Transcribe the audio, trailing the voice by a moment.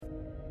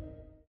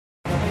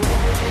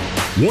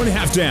One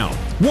half down,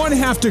 one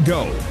half to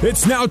go.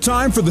 It's now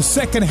time for the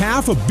second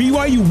half of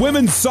BYU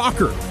Women's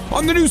Soccer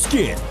on the new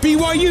skin,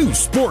 BYU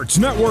Sports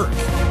Network.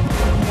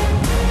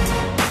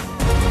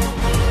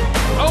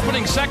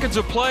 Opening seconds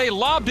of play,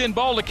 lobbed in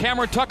ball to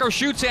Cameron Tucker,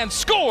 shoots and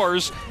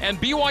scores, and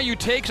BYU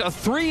takes a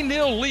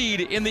 3-0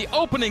 lead in the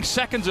opening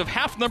seconds of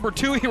half number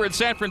 2 here in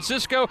San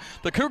Francisco.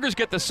 The Cougars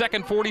get the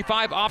second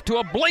 45 off to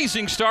a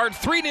blazing start.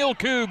 3-0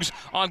 Cougs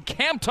on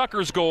Cam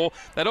Tucker's goal.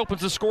 That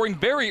opens the scoring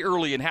very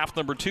early in half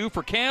number 2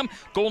 for Cam.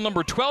 Goal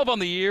number 12 on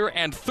the year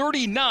and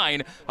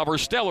 39 of her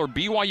stellar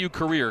BYU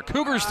career.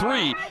 Cougars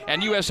 3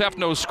 and USF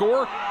no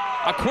score.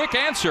 A quick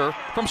answer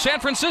from San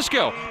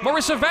Francisco.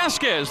 Marissa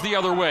Vasquez the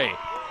other way.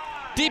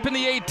 Deep in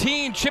the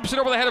 18, chips it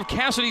over the head of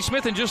Cassidy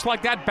Smith, and just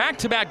like that,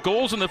 back-to-back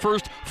goals in the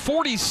first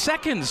 40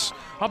 seconds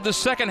of the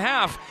second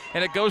half,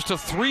 and it goes to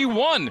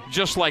 3-1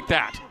 just like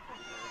that.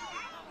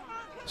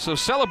 So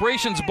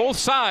celebrations both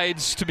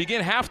sides to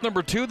begin half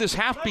number 2. This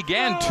half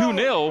began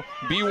 2-0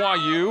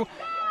 BYU.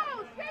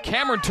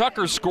 Cameron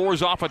Tucker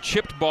scores off a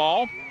chipped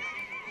ball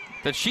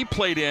that she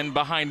played in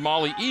behind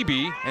Molly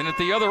Eby, and at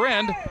the other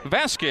end,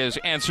 Vasquez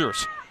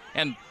answers.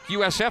 And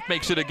USF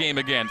makes it a game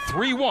again.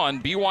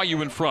 3-1,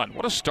 BYU in front.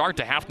 What a start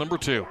to half number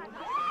 2.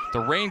 The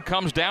rain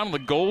comes down and the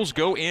goals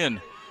go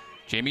in.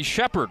 Jamie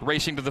Shepard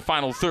racing to the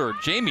final third.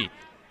 Jamie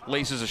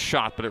laces a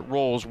shot, but it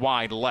rolls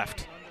wide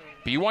left.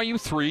 BYU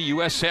 3,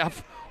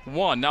 USF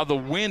 1. Now the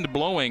wind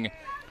blowing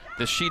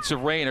the sheets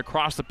of rain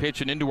across the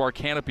pitch and into our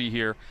canopy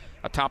here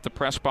atop the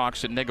press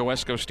box at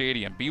Negoesco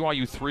Stadium.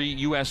 BYU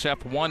 3,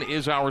 USF 1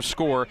 is our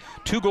score.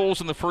 2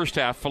 goals in the first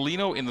half.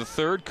 Foligno in the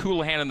third,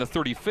 Coulihan in the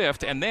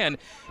 35th, and then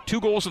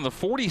 2 goals in the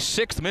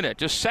 46th minute,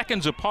 just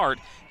seconds apart.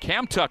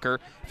 Cam Tucker,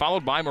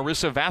 followed by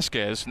Marissa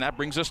Vasquez, and that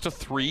brings us to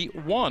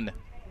 3-1.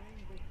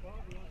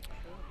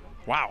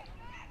 Wow.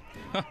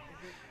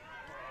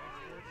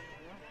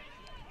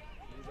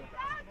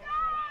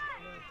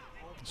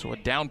 So a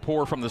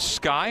downpour from the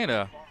sky and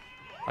a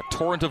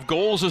torrent of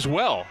goals as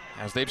well,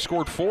 as they've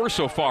scored 4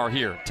 so far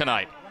here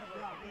tonight.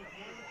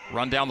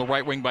 Run down the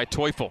right wing by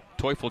Teufel.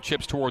 Teufel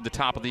chips toward the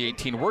top of the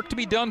 18. Work to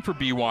be done for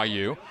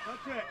BYU.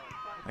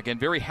 Again,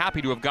 very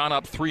happy to have gone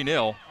up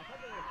 3-0,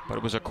 but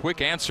it was a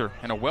quick answer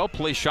and a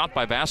well-placed shot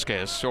by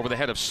Vasquez over the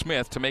head of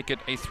Smith to make it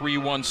a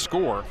 3-1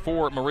 score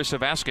for Marissa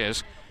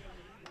Vasquez.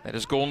 That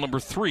is goal number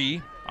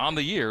 3 on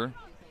the year.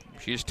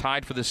 She is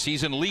tied for the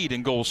season lead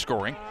in goal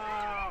scoring.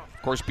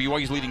 Of course,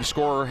 BYU's leading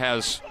scorer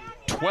has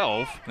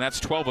 12, and that's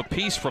 12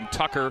 apiece from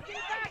Tucker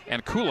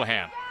and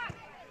Coulihan.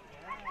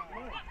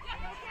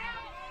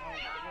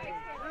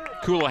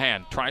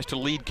 Coulihan tries to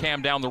lead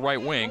Cam down the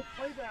right wing.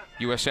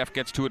 USF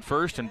gets to it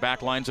first and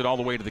backlines it all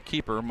the way to the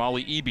keeper,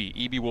 Molly Eby.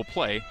 Eby will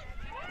play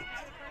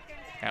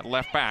at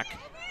left back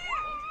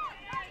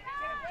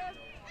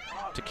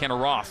to Kenna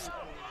Roth.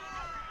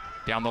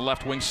 Down the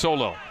left wing,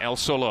 Solo, El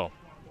Solo.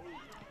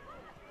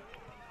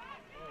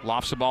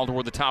 Lofts the ball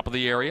toward the top of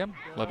the area.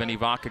 Leveni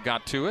Vaca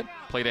got to it.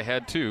 Played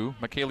ahead to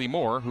McKaylee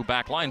Moore, who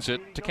backlines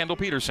it to Kendall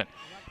Peterson.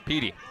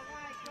 Petey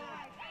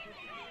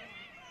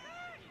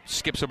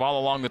skips a ball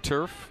along the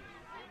turf.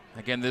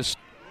 Again, this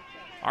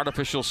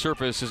artificial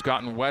surface has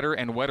gotten wetter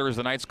and wetter as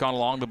the night's gone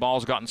along. The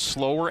ball's gotten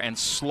slower and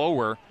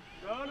slower.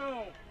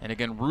 And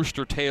again,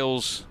 rooster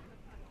tails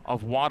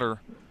of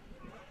water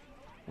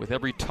with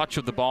every touch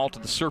of the ball to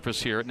the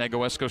surface here at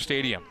Negoesco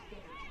Stadium.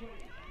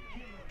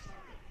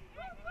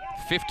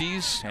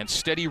 50s and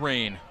steady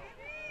rain.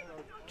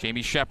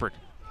 Jamie Shepard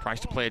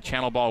tries to play a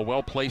channel ball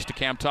well placed to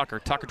Cam Tucker.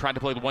 Tucker tried to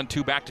play the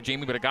 1-2 back to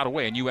Jamie, but it got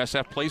away, and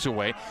USF plays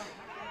away.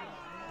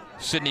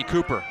 Sydney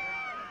Cooper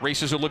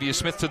races Olivia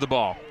Smith to the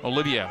ball.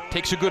 Olivia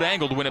takes a good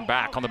angle to win it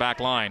back on the back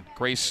line.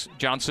 Grace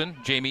Johnson,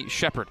 Jamie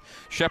Shepard.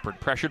 Shepard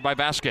pressured by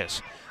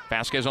Vasquez.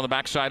 Vasquez on the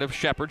backside of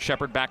Shepard.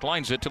 Shepard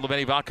backlines it to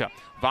Leveni Vaca.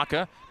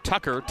 Vaca,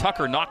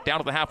 Tucker knocked down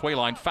at the halfway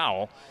line,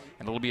 foul.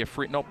 And it'll be a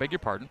free, no, beg your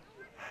pardon.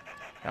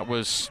 That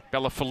was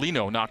Bella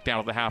Foligno knocked down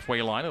at the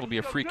halfway line. It'll be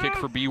a free kick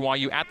for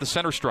BYU at the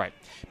center stripe.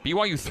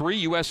 BYU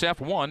 3,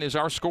 USF 1 is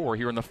our score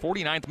here in the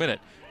 49th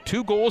minute.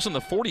 2 goals in the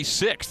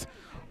 46th.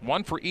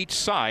 1 for each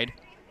side,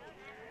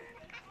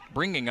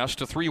 bringing us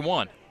to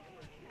 3-1.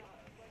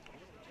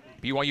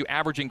 BYU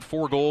averaging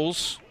 4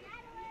 goals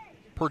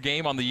per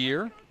game on the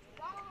year.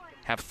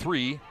 Have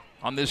 3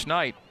 on this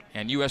night.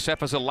 And USF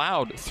has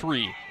allowed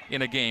 3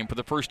 in a game for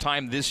the first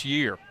time this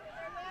year.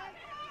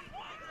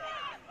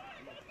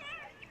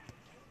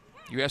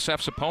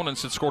 USF's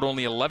opponents had scored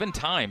only 11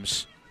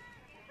 times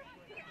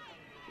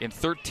in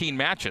 13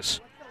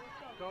 matches.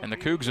 And the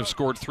Cougs have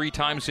scored 3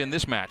 times in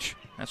this match.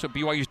 That's what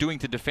BYU's doing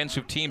to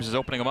defensive teams, is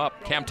opening them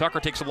up. Cam Tucker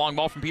takes a long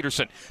ball from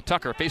Peterson.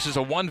 Tucker faces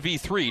a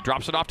 1v3,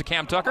 drops it off to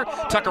Cam Tucker.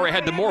 Tucker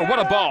ahead to Moore. What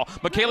a ball.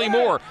 McKaylee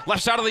Moore,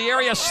 left side of the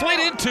area, slid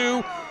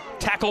into.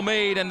 Tackle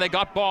made, and they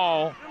got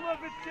ball.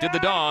 Did the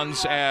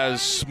Dons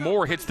as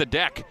Moore hits the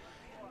deck.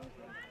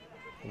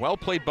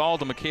 Well-played ball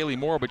to McKaylee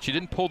Moore, but she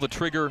didn't pull the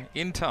trigger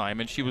in time,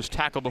 and she was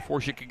tackled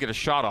before she could get a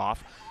shot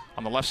off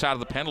on the left side of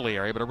the penalty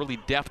area, but a really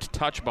deft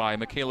touch by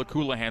Michaela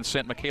Coulihan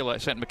sent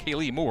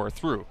McKaylee Moore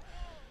through.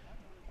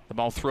 The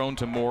ball thrown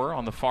to Moore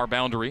on the far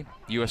boundary.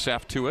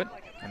 USF to it.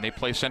 and they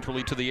play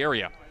centrally to the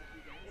area.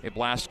 They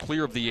blast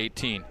clear of the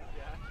 18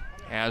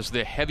 as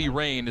the heavy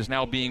rain is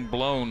now being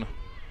blown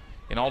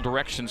in all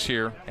directions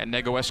here at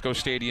Negro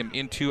Stadium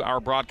into our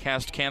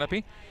broadcast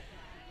canopy.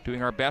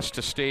 Doing our best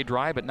to stay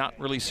dry, but not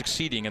really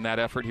succeeding in that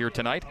effort here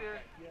tonight.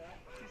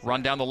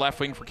 Run down the left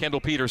wing for Kendall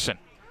Peterson.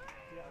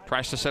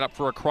 Tries to set up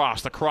for a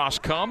cross. The cross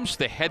comes.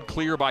 The head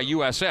clear by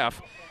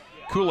USF.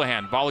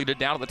 Coulihan volleyed it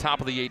down at the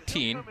top of the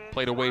 18.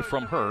 Played away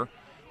from her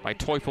by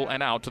Teufel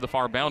and out to the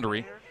far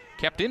boundary.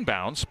 Kept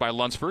inbounds by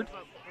Lunsford.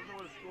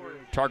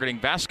 Targeting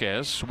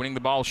Vasquez. Winning the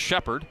ball,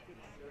 Shepard.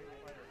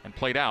 And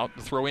played out.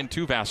 The throw in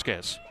to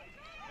Vasquez.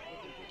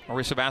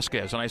 Marissa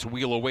Vasquez, a nice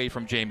wheel away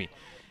from Jamie.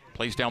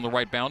 Plays down the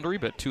right boundary,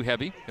 but too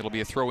heavy. It'll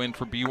be a throw in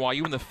for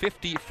BYU in the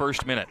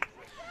 51st minute.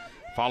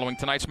 Following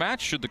tonight's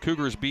match, should the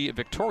Cougars be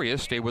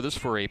victorious, stay with us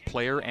for a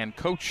player and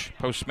coach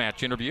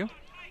post-match interview.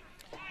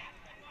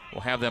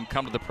 We'll have them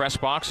come to the press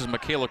box as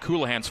Michaela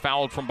Coulihan's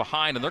fouled from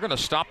behind, and they're going to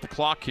stop the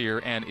clock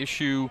here and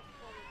issue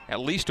at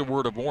least a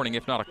word of warning,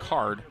 if not a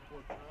card.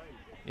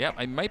 Yeah,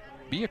 it might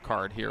be a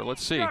card here.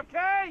 Let's see. Stay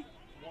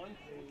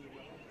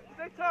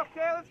tough,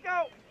 Kay. Let's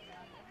go.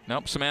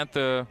 Nope,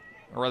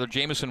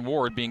 Jamison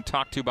Ward being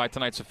talked to by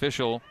tonight's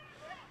official.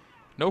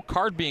 No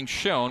card being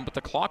shown, but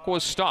the clock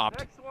was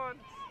stopped.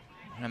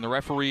 And the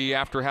referee,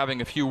 after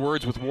having a few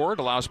words with Ward,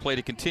 allows play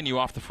to continue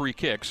off the free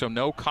kick, so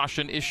no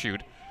caution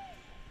issued.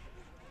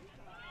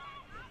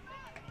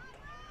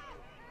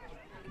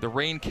 The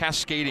rain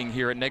cascading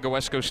here at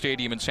Negro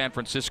Stadium in San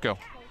Francisco.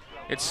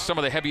 It's some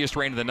of the heaviest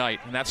rain of the night,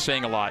 and that's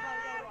saying a lot.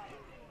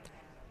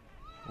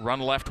 Run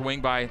left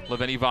wing by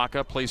Leveni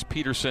Vaca, plays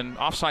Peterson.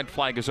 Offside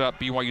flag is up,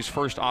 BYU's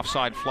first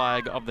offside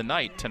flag of the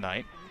night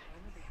tonight.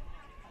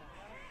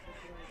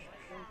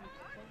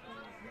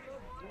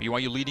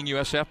 BYU leading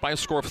USF by a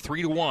score of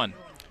 3-1.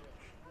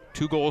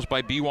 2 goals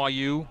by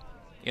BYU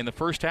in the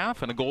first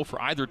half and a goal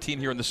for either team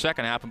here in the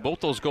second half, and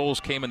both those goals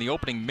came in the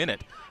opening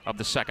minute of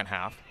the second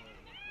half.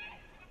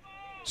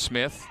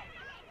 Smith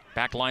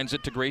backlines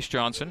it to Grace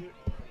Johnson.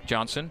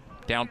 Johnson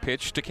down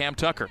pitch to Cam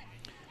Tucker.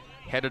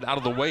 Headed out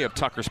of the way of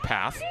Tucker's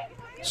path.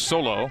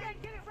 Solo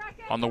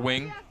on the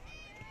wing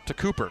to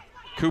Cooper.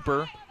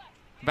 Cooper,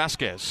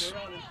 Vasquez.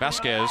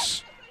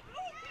 Vasquez,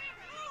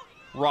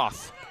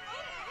 Roth.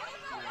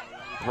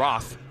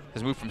 Roth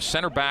has moved from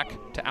center back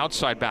to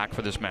outside back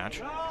for this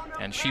match,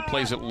 and she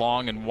plays it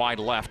long and wide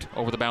left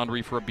over the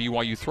boundary for a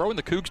BYU throw in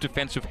the Cougs'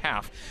 defensive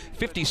half.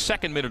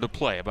 52nd minute of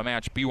play of a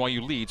match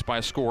BYU leads by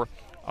a score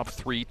of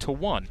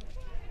 3-1.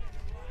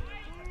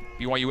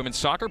 BYU Women's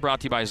Soccer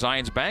brought to you by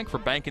Zions Bank, for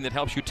banking that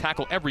helps you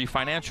tackle every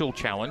financial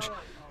challenge.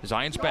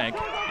 Zions Bank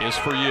is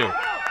for you.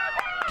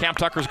 Cam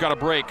Tucker's got a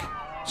break.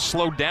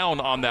 Slowed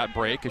down on that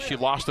break as she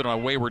lost it on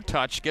a wayward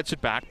touch. Gets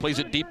it back, plays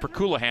it deep for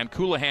Coulihan.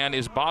 Coulihan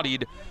is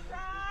bodied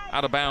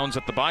out of bounds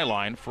at the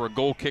byline for a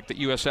goal kick that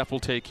USF will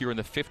take here in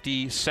the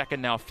 52nd,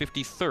 now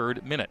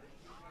 53rd minute.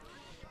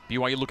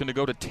 BYU looking to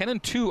go to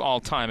 10-2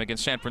 all-time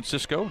against San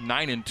Francisco,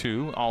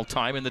 9-2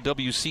 all-time in the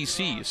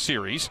WCC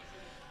series,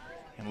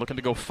 and looking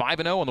to go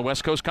 5-0 in the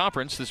West Coast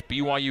Conference. This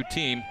BYU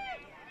team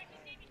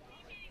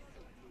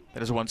that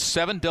has won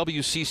 7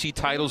 WCC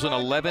titles in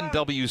 11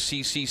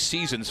 WCC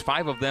seasons,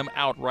 5 of them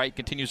outright,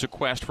 continues a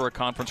quest for a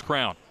conference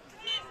crown.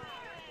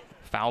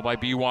 Foul by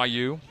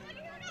BYU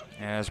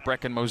as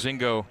Brecken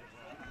Mozingo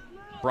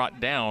brought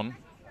down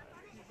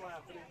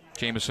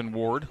Jamison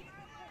Ward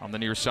on the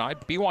near side.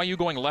 BYU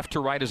going left to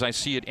right as I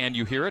see it and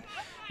you hear it.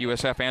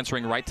 USF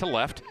answering right to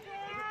left.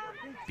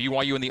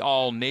 BYU in the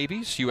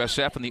all-navies,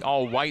 USF in the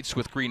all-whites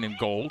with green and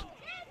gold.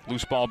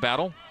 Loose ball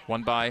battle,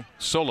 won by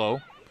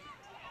Solo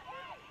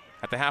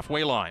at the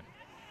halfway line.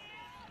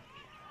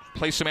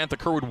 Plays Samantha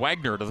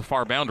Kerwood-Wagner to the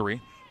far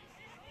boundary.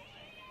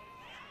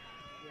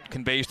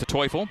 Conveys to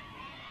Teufel,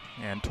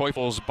 and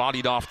Teufel's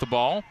bodied off the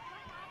ball.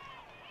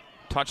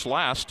 Touched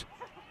last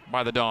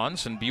by the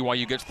Dons, and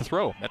BYU gets the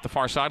throw at the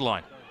far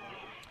sideline.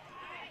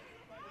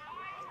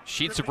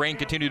 Sheets of rain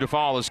continue to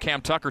fall as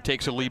Cam Tucker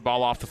takes a lead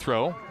ball off the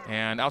throw,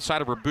 and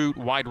outside of her boot,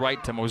 wide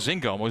right to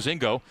Mozingo.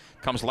 Mozingo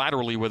comes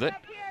laterally with it.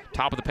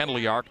 Top of the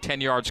penalty arc,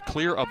 10 yards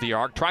clear of the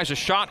arc. Tries a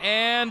shot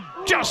and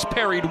just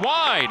parried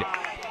wide.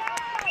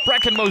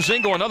 Brecken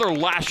Mozingo, another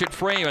lash at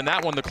frame, and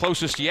that one the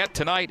closest yet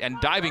tonight. And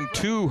diving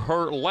to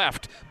her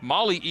left,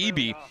 Molly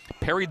Eby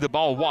parried the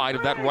ball wide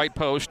of that right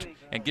post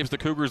and gives the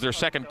Cougars their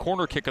second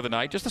corner kick of the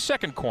night. Just the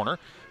second corner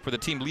for the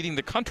team leading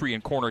the country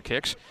in corner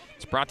kicks.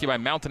 It's brought to you by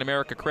Mountain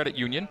America Credit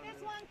Union,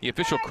 the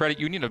official credit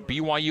union of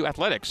BYU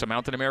Athletics. A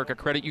Mountain America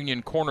Credit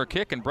Union corner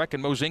kick, and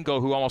Brecken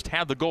Mozingo, who almost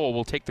had the goal,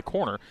 will take the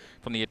corner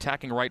from the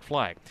attacking right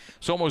flag.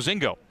 So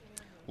Mozingo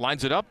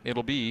lines it up.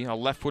 It'll be a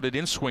left-footed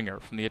in-swinger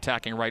from the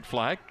attacking right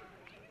flag.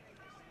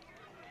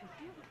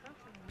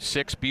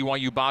 6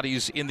 BYU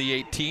bodies in the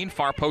 18.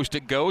 Far post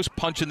it goes.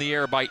 Punch in the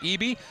air by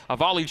Eby. A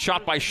volleyed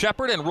shot by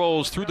Shepard and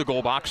rolls through the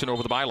goal box and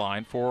over the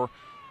byline for,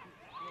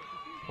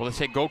 well, they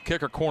say goal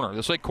kick or corner.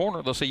 They'll say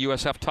corner. They'll say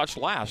USF touched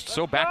last.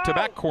 So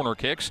back-to-back corner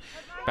kicks.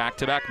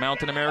 Back-to-back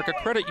Mountain America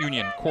Credit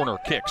Union corner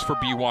kicks for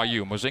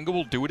BYU. Mozingo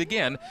will do it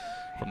again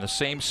from the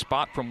same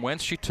spot from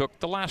whence she took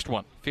the last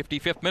one.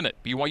 55th minute.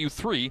 BYU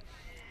 3,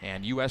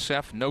 And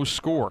USF no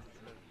score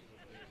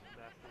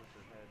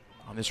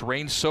on this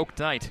rain-soaked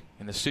night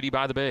in the city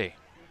by the bay.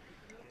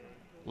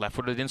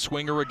 Left-footed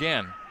in-swinger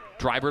again.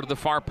 Driver to the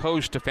far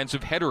post.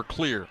 Defensive header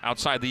clear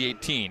outside the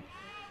 18.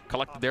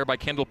 Collected there by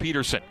Kendall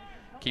Peterson.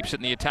 Keeps it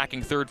in the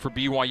attacking third for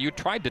BYU.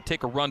 Tried to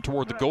take a run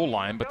toward the goal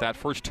line, but that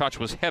first touch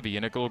was heavy,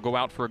 and it will go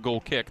out for a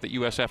goal kick that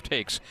USF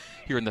takes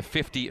here in the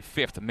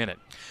 55th minute.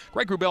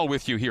 Greg Wrubell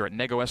with you here at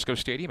Nego-Esco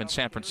Stadium in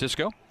San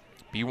Francisco.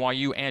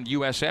 BYU and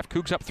USF.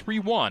 Cougs up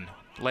 3-1.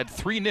 Led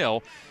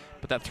 3-0,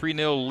 but that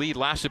 3-0 lead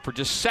lasted for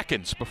just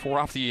seconds before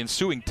off the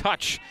ensuing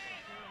touch,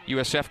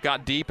 USF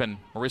got deep, and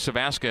Marissa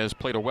Vasquez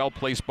played a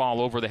well-placed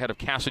ball over the head of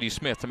Cassidy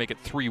Smith to make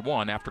it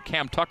 3-1 after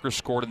Cam Tucker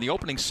scored in the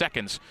opening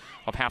seconds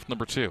of half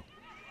number 2.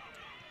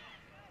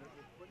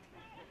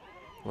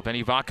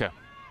 Leveni Vaca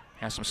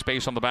has some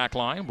space on the back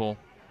line. Will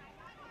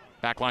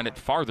backline it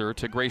farther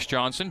to Grace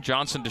Johnson.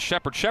 Johnson to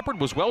Shepard. Shepard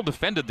was well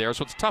defended there,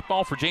 so it's a tough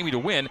ball for Jamie to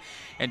win,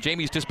 and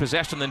Jamie's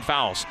dispossessed and then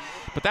fouls.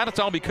 But that's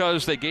all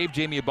because they gave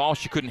Jamie a ball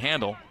she couldn't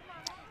handle.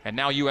 And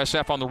now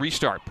USF on the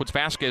restart puts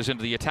Vasquez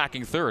into the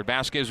attacking third.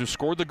 Vasquez, who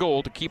scored the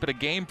goal to keep it a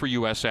game for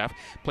USF,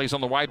 plays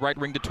on the wide right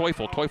wing to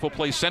Teufel. Teufel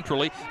plays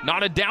centrally,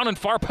 knotted down in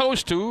far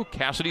post to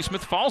Cassidy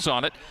Smith, falls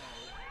on it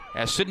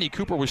as Sydney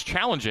Cooper was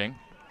challenging.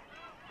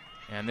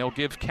 And they'll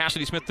give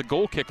Cassidy Smith the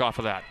goal kick off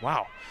of that.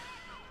 Wow.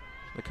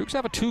 The Cougs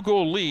have a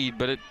 2-goal lead,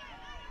 but it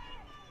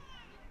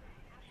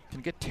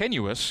can get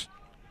tenuous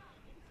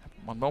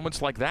on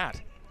moments like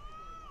that.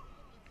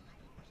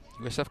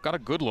 USF got a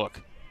good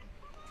look.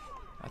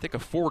 I think a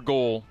fourth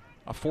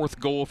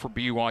goal for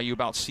BYU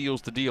about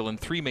seals the deal, and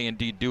 3 may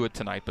indeed do it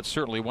tonight, but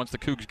certainly once the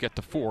Cougs get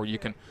to 4, you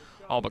can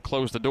all but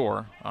close the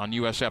door on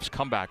USF's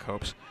comeback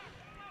hopes.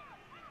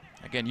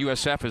 Again,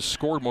 USF has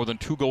scored more than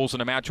 2 goals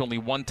in a match only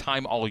one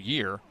time all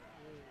year.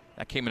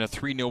 That came in a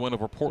 3-0 win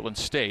over Portland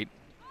State.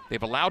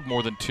 They've allowed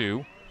more than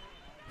 2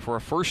 for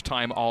a first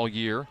time all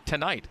year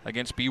tonight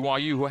against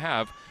BYU, who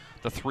have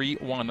the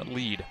 3-1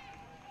 lead.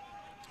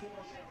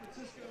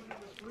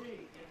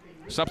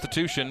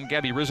 Substitution,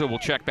 Gabby Rizzo will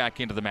check back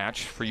into the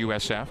match for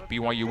USF.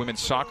 BYU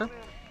women's soccer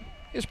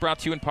is brought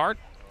to you in part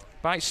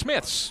by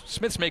Smith's.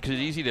 Smith's makes it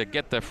easy to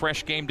get the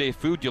fresh game day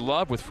food you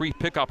love with free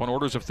pickup on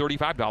orders of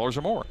 $35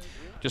 or more.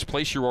 Just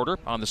place your order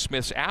on the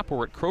Smith's app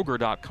or at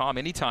Kroger.com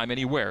anytime,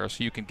 anywhere,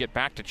 so you can get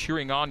back to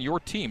cheering on your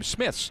team.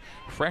 Smith's,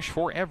 fresh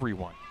for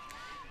everyone.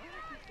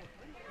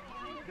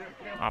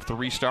 Off the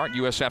restart,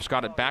 USF's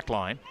got it back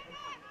line.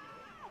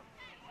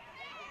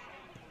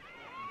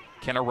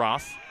 Kenna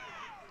Roth.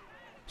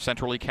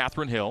 Centrally,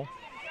 Catherine Hill,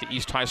 the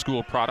East High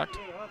School product.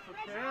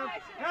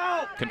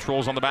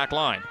 Controls on the back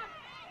line.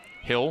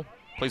 Hill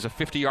plays a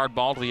 50-yard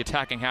ball to the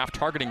attacking half,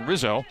 targeting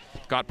Rizzo.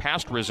 Got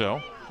past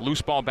Rizzo.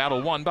 Loose ball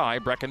battle won by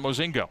Brecken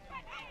Mozingo.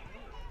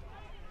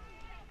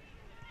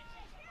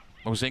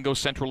 Mozingo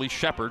centrally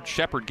Shepard.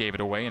 Shepard gave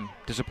it away and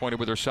disappointed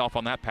with herself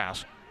on that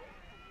pass.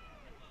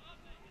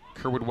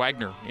 Kerwood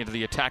Wagner into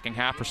the attacking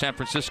half for San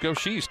Francisco.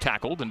 She's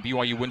tackled, and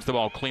BYU wins the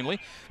ball cleanly.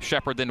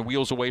 Shepard then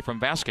wheels away from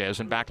Vasquez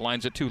and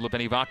backlines it to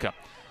Leveni Vaca.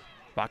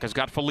 Vaca's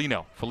got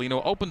Foligno.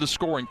 Foligno opened the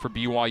scoring for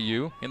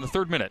BYU in the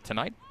 3rd minute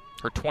tonight.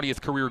 Her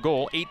 20th career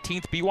goal,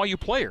 18th BYU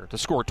player to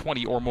score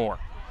 20 or more.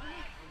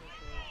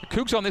 The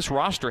Cougs on this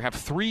roster have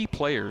 3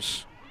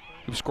 players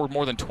who've scored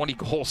more than 20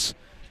 goals.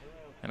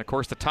 And, of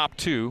course, the top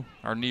 2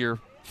 are near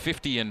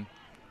 50 and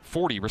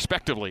 40,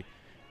 respectively,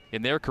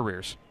 in their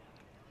careers.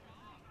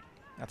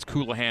 That's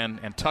Coulihan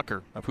and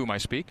Tucker, of whom I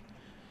speak.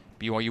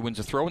 BYU wins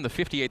a throw in the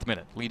 58th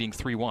minute, leading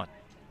 3-1.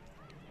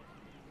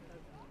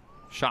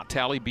 Shot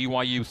tally,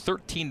 BYU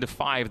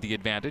 13-5 the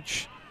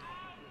advantage.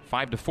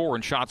 5-4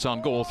 in shots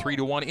on goal,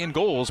 3-1 in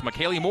goals.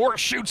 McKaylee Moore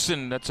shoots,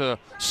 and that's a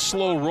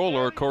slow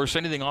roller. Of course,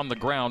 anything on the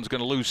ground is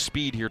going to lose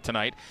speed here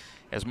tonight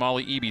as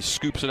Molly Eby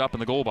scoops it up in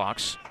the goal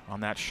box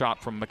on that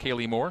shot from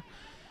McKaylee Moore.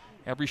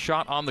 Every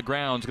shot on the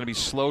ground is going to be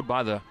slowed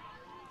by the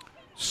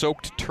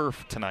soaked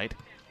turf tonight.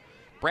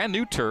 Brand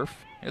new turf.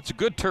 It's a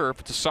good turf.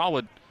 It's a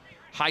solid,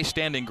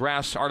 high-standing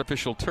grass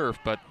artificial turf,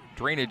 but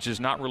drainage is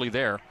not really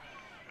there.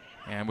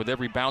 And with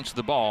every bounce of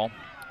the ball,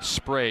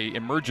 spray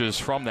emerges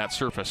from that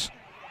surface.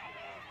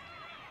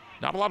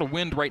 Not a lot of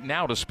wind right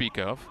now to speak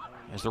of,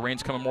 as the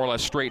rain's coming more or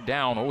less straight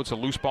down. Oh, it's a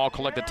loose ball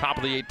collected top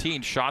of the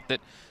 18. Shot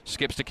that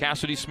skips to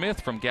Cassidy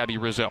Smith from Gabby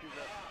Rizzo.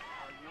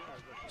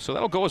 So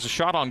that'll go as a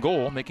shot on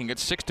goal, making it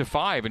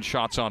 6-5 in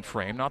shots on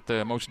frame. Not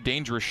the most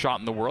dangerous shot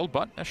in the world,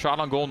 but a shot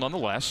on goal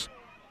nonetheless.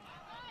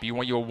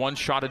 BYU a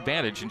 1-shot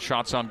advantage in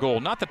shots on goal.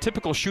 Not the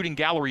typical shooting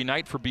gallery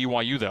night for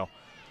BYU, though.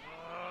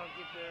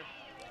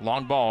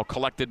 Long ball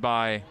collected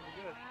by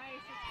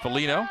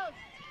Foligno.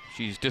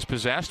 She's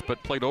dispossessed,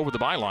 but played over the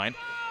byline.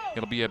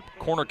 It'll be a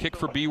corner kick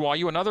for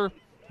BYU. Another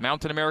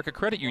Mountain America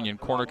Credit Union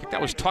corner kick.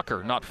 That was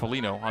Tucker, not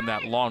Foligno, on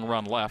that long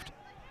run left.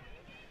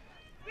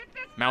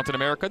 Mountain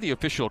America, the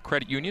official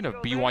credit union of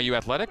BYU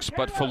Athletics,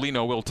 but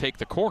Foligno will take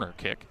the corner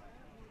kick.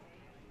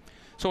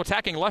 So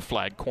attacking left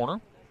flag corner.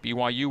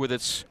 BYU with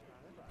its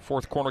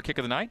 4th corner kick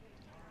of the night.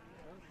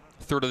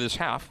 3rd of this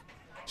half.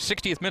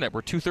 60th minute.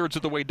 We're 2/3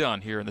 of the way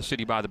done here in the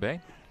city by the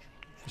bay.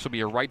 This will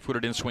be a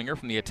right-footed in-swinger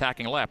from the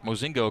attacking left.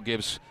 Mozingo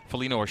gives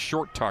Foligno a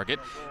short target.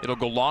 It'll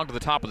go long to the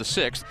top of the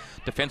 6th.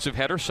 Defensive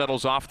header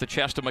settles off the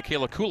chest of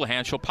Michaela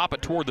Colohan. She'll pop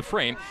it toward the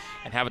frame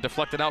and have it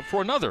deflected out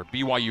for another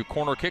BYU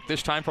corner kick,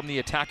 this time from the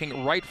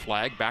attacking right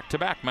flag.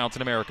 Back-to-back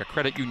Mountain America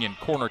Credit Union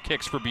corner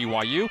kicks for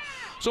BYU.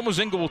 So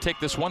Mozingo will take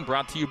this one,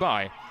 brought to you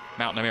by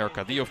Mountain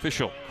America, the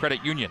official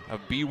credit union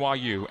of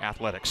BYU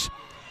Athletics.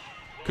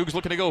 Cougs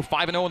looking to go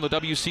 5-0 in the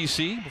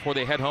WCC before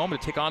they head home to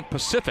take on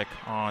Pacific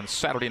on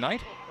Saturday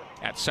night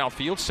at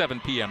Southfield, 7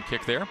 p.m.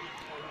 kick there.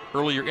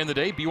 Earlier in the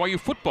day, BYU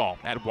football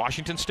at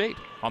Washington State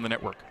on the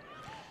network.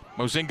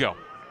 Mozingo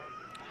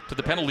to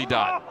the penalty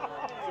dot.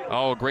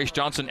 Oh, Grace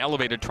Johnson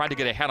elevated, tried to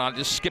get a head on it,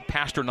 just skipped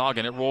past her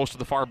noggin. It rolls to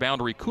the far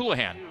boundary.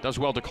 Colohan does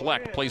well to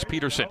collect, plays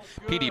Peterson.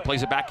 Petey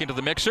plays it back into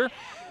the mixer.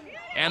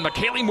 And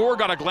McKaylee Moore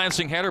got a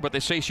glancing header, but they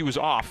say she was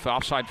off.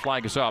 Offside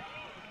flag is up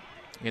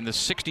in the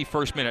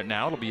 61st minute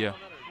now. It'll be a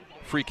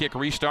free kick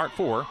restart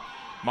for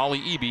Molly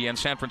Eby and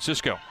San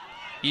Francisco.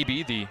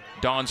 Eby, the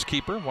Dons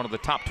keeper, one of the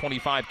top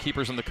 25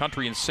 keepers in the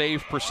country in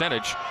save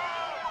percentage.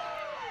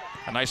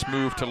 A nice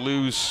move to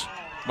lose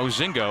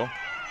Mozingo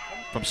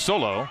from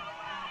Solo.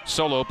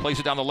 Solo plays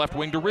it down the left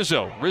wing to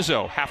Rizzo.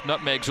 Rizzo half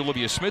nutmegs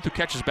Olivia Smith, who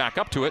catches back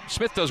up to it.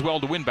 Smith does well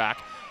to win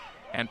back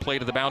and play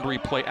to the boundary,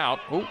 play out.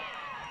 Oh,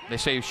 they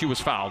say she was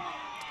fouled.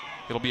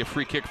 It'll be a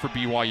free kick for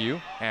BYU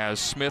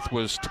as Smith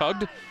was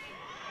tugged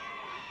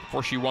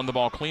before she won the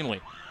ball cleanly.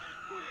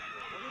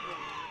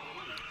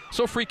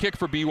 So free kick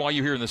for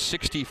BYU here in the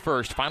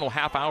 61st, final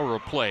half hour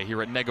of play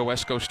here at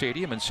Negoesco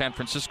Stadium in San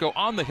Francisco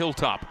on the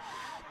hilltop.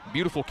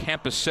 Beautiful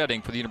campus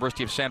setting for the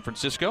University of San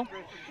Francisco.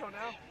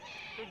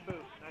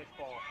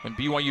 When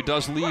BYU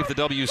does leave the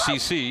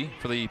WCC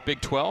for the Big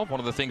 12,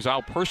 one of the things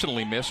I'll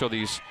personally miss are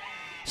these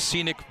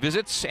scenic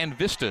visits and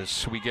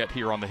vistas we get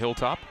here on the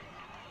hilltop.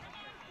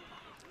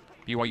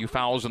 BYU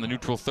fouls in the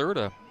neutral third,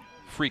 a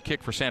free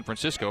kick for San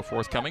Francisco,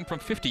 forthcoming from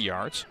 50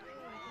 yards.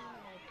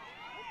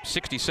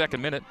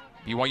 62nd minute.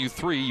 BYU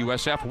 3,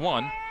 USF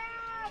 1.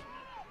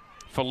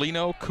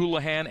 Foligno,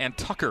 Colohan, and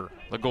Tucker,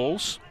 the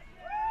goals.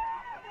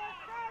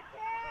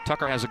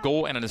 Tucker has a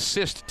goal and an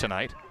assist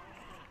tonight.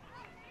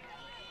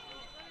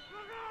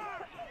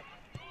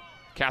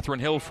 Catherine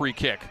Hill, free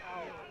kick.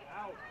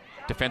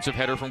 Defensive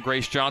header from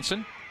Grace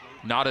Johnson.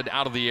 Knotted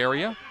out of the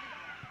area.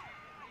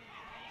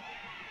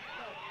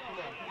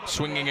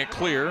 Swinging it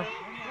clear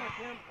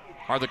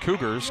are the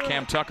Cougars.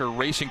 Cam Tucker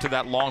racing to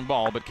that long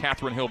ball, but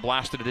Catherine Hill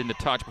blasted it into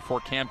touch before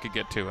Cam could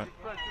get to it.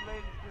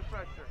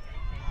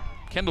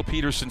 Kendall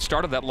Peterson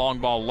started that long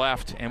ball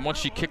left, and once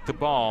she kicked the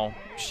ball,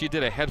 she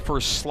did a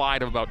headfirst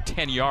slide of about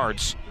 10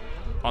 yards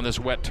on this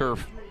wet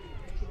turf.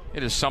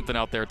 It is something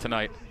out there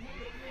tonight.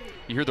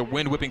 You hear the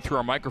wind whipping through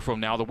our microphone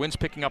now. The wind's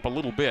picking up a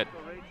little bit,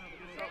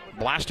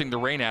 blasting the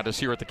rain at us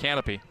here at the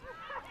canopy.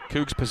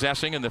 Cougs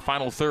possessing in the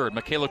final third.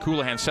 Michaela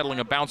Colohan settling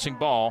a bouncing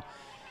ball.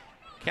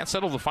 Can't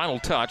settle the final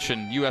touch,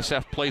 and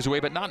USF plays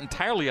away, but not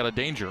entirely out of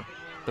danger.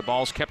 The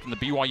ball's kept in the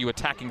BYU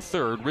attacking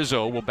third.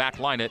 Rizzo will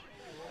backline it,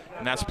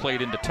 and that's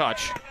played into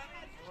touch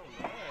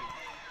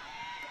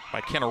by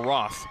Kenna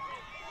Roth.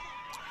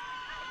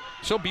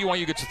 So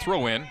BYU gets a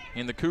throw in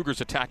the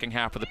Cougars attacking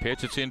half of the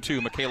pitch. It's into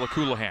Michaela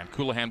Colohan.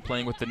 Colohan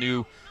playing with the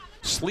new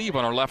sleeve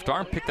on her left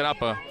arm. Picked it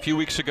up a few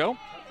weeks ago.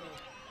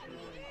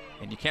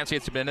 And you can't say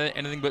it's been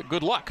anything but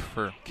good luck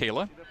for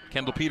Kayla.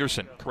 Kendall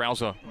Peterson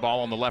corrals a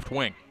ball on the left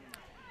wing.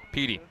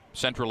 Petey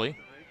centrally.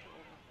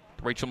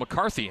 Rachel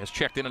McCarthy has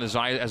checked in as a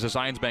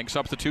Zions Bank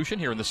substitution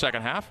here in the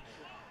second half.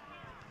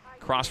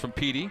 Cross from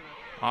Petey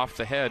off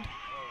the head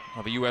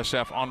of a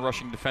USF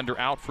on-rushing defender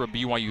out for a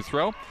BYU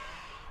throw.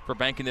 For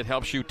banking that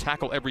helps you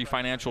tackle every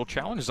financial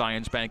challenge,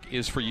 Zions Bank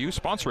is for you,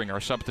 sponsoring our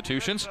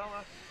substitutions.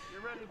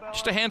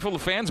 Just a handful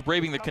of fans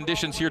braving the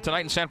conditions here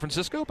tonight in San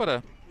Francisco, but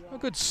a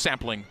good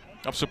sampling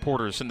of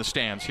supporters in the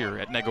stands here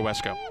at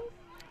Negoesco.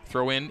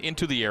 Throw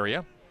into the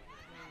area.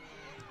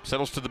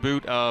 Settles to the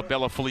boot.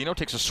 Bella Foligno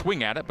takes a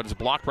swing at it, but it's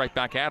blocked right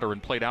back at her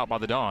and played out by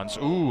the Dons.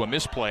 Ooh, a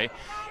misplay.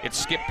 It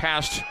skipped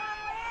past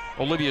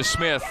Olivia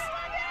Smith.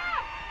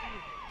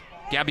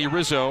 Gabby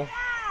Rizzo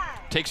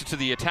takes it to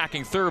the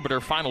attacking third, but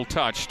her final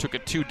touch took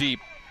it too deep,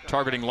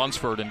 targeting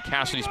Lunsford, and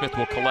Cassidy Smith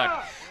will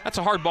collect. That's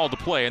a hard ball to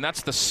play, and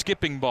that's the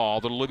skipping ball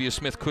that Olivia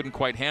Smith couldn't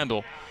quite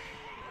handle.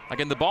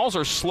 Again, the balls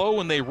are slow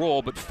when they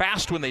roll, but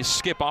fast when they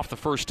skip off the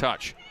first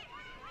touch.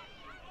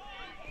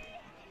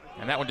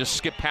 And that one just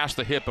skipped past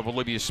the hip of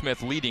Olivia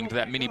Smith, leading to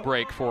that mini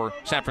break for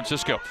San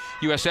Francisco.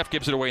 USF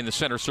gives it away in the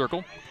center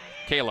circle.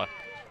 Kayla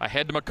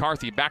ahead to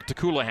McCarthy, back to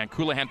Colohan.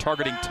 Colohan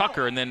targeting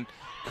Tucker, and then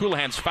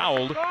Colohan's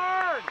fouled.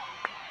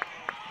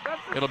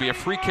 It'll be a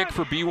free kick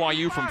for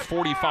BYU from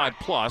 45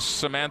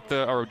 plus.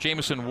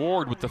 Jamison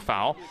Ward with the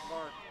foul.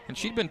 And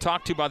she'd been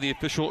talked to by the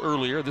official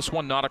earlier. This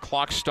one not a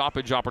clock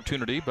stoppage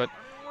opportunity, but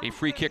a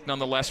free kick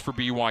nonetheless for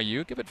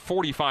BYU. Give it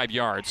 45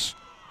 yards.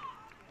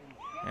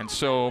 And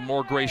so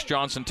more Grace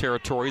Johnson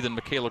territory than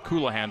Michaela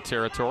Colohan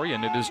territory,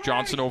 and it is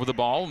Johnson over the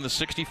ball in the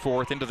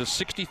 64th into the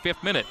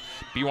 65th minute.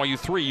 BYU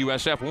 3,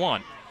 USF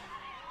 1.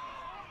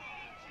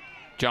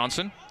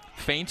 Johnson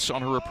feints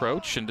on her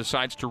approach and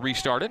decides to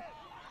restart it.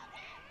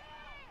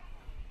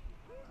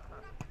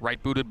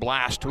 Right-booted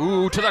blast.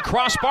 Ooh, to the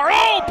crossbar.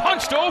 Oh,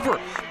 punched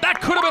over. That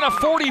could have been a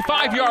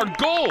 45-yard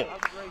goal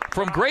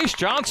from Grace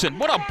Johnson.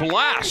 What a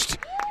blast.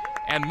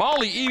 And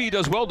Molly Eby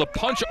does well to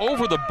punch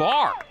over the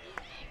bar.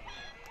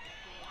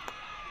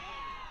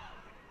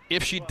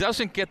 If she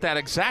doesn't get that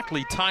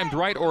exactly timed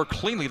right or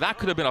cleanly, that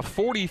could have been a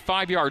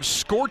 45-yard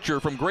scorcher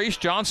from Grace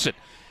Johnson.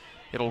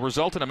 It'll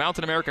result in a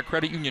Mountain America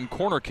Credit Union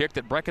corner kick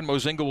that Brecken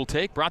Mozingo will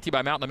take. Brought to you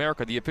by Mountain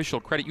America, the official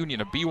credit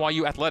union of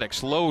BYU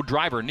Athletics. Low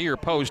driver, near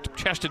post,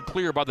 chested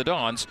clear by the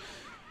Dons.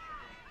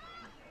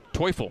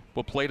 Teufel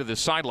will play to the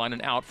sideline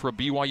and out for a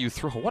BYU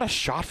throw. What a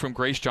shot from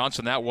Grace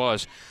Johnson that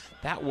was.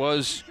 That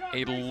was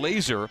a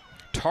laser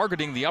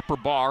targeting the upper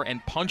bar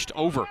and punched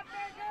over.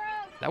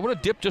 That would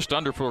have dipped just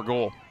under for a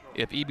goal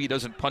if Eby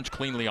doesn't punch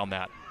cleanly on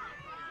that.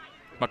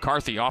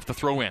 McCarthy off the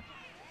throw in.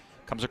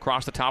 Comes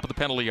across the top of the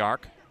penalty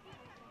arc.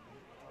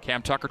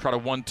 Cam Tucker tried a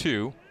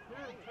 1-2.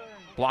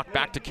 Block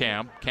back to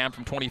Cam. Cam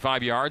from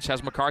 25 yards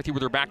has McCarthy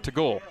with her back to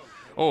goal.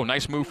 Oh,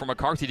 nice move from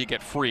McCarthy to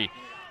get free.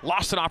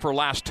 Lost it off her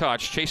last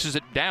touch. Chases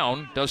it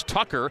down. Does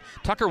Tucker.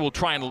 Tucker will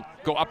try and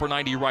go upper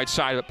 90 right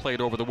side, but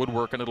played over the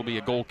woodwork, and it'll be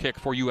a goal kick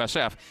for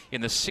USF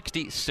in the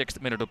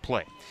 66th minute of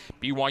play.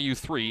 BYU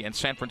 3 and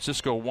San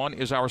Francisco 1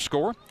 is our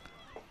score.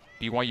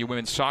 BYU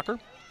Women's Soccer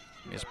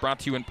is brought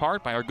to you in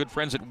part by our good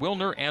friends at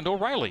Wilner and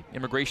O'Reilly.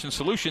 Immigration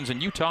solutions in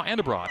Utah and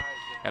abroad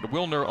at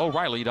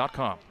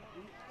WilnerO'Reilly.com.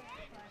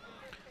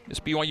 This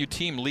BYU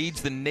team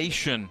leads the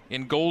nation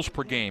in goals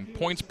per game,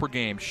 points per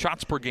game,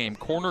 shots per game,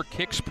 corner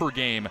kicks per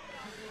game.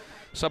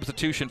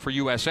 Substitution for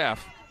USF.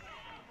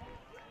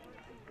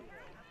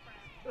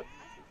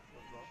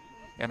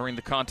 Entering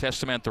the contest,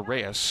 Samantha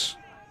Reyes.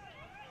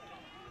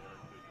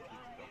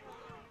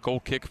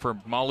 Goal kick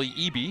for Molly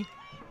Eby.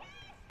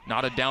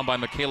 Knotted down by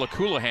Michaela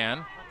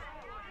Coulihan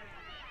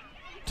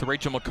to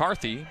Rachel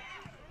McCarthy.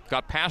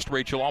 Got past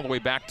Rachel all the way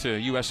back to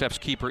USF's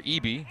keeper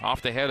Eby.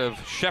 Off the head of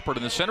Shepard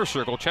in the center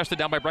circle. Chested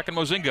down by Brecken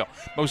Mozingo.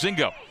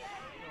 Mozingo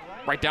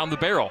right down the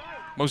barrel.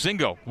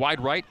 Mozingo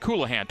wide right.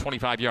 Coulihan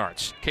 25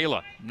 yards.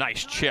 Kayla,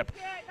 nice chip.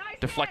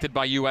 Deflected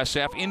by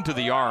USF into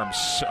the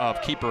arms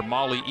of keeper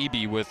Molly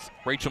Eby with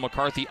Rachel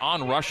McCarthy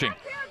on rushing.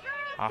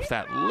 Off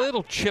that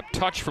little chip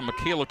touch from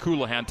Michaela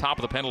Coulihan, top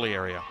of the penalty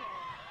area.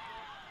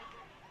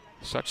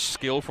 Such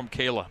skill from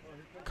Kayla.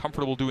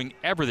 Comfortable doing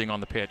everything on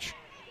the pitch.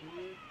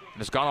 And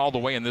has gone all the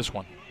way in this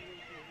one.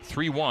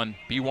 3-1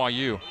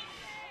 BYU.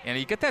 And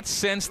you get that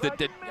sense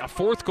that a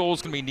fourth goal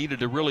is going to be needed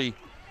to really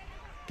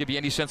give you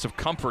any sense of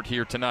comfort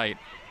here tonight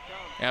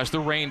as the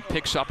rain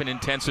picks up in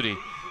intensity.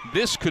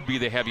 This could be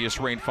the heaviest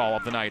rainfall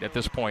of the night at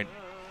this point.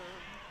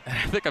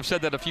 I think I've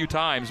said that a few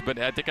times, but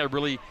I think I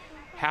really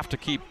have to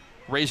keep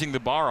raising the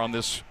bar on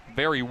this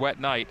very wet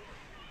night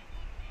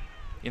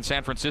in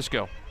San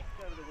Francisco.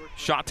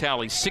 Shot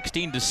tally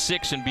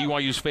 16-6 in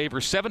BYU's favor,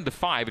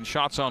 7-5 in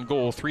shots on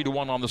goal,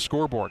 3-1 on the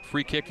scoreboard.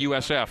 Free kick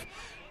USF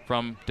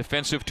from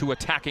defensive to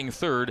attacking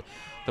third.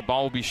 The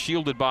ball will be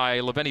shielded by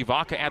Leveni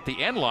Vaca at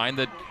the end line.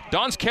 The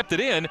Dons kept it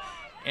in,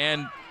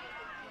 and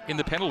in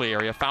the penalty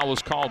area, foul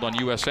is called on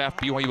USF.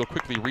 BYU will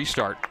quickly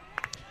restart.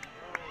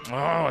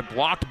 Oh, a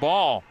blocked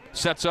ball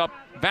sets up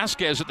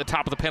Vasquez at the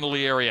top of the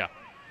penalty area.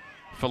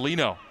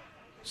 Felino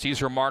sees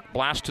her mark,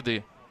 blast to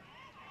the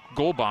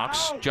goal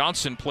box.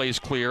 Johnson plays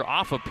clear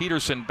off of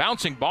Peterson.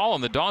 Bouncing ball,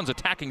 and the Dons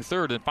attacking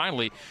third. And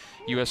finally,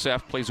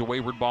 USF plays a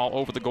wayward ball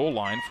over the goal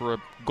line for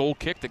a goal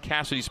kick that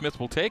Cassidy Smith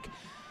will take.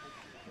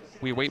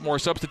 We await more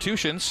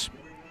substitutions.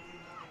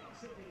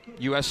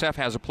 USF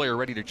has a player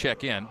ready to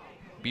check in.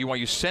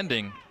 BYU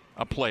sending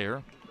a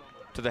player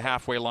to the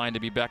halfway line to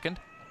be beckoned.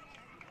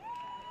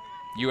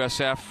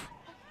 USF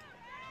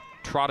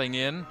trotting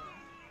in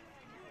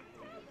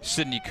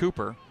Sydney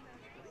Cooper.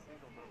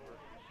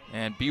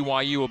 And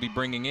BYU will be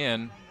bringing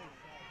in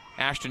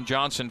Ashton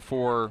Johnson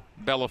for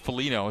Bella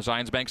Felino.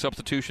 Zions Bank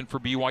substitution for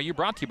BYU,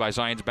 brought to you by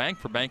Zions Bank,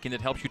 for banking that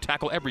helps you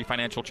tackle every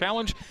financial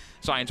challenge.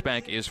 Zions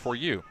Bank is for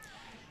you.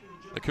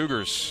 The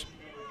Cougars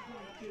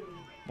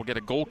will get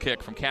a goal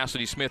kick from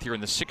Cassidy Smith here in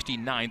the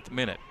 69th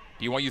minute.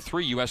 BYU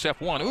 3, USF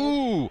 1.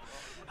 Ooh,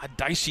 a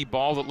dicey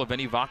ball that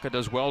Leveni Vaca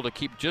does well to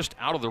keep just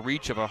out of the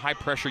reach of a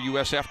high-pressure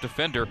USF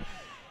defender.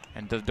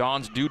 And the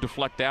Dons do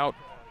deflect out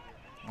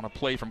on a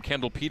play from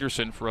Kendall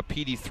Peterson for a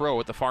PD throw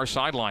at the far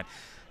sideline.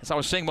 As I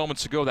was saying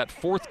moments ago, that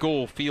fourth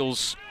goal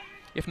feels,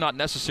 if not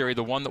necessary,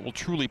 the one that will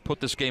truly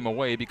put this game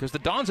away, because the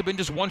Dons have been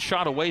just one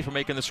shot away from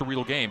making this a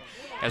real game.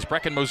 As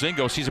Brecken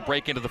Mozingo sees a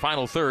break into the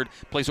final third,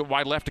 plays it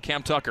wide left to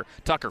Cam Tucker.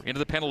 Tucker into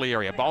the penalty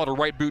area. Ball at her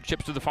right boot,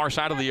 chips to the far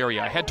side of the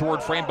area. Head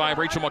toward frame by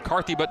Rachel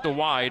McCarthy, but the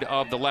wide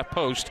of the left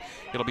post.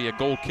 It'll be a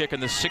goal kick in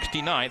the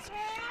 69th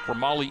for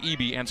Molly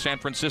Eby and San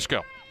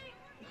Francisco.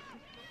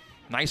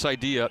 Nice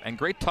idea and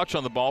great touch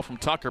on the ball from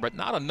Tucker, but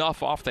not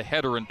enough off the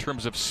header in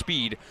terms of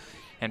speed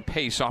and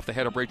pace off the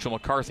head of Rachel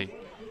McCarthy.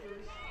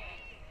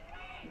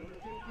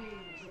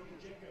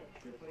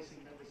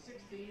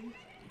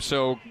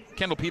 So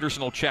Kendall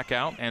Peterson will check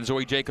out, and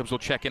Zoe Jacobs will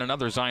check in,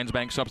 another Zions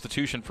Bank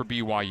substitution for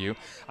BYU.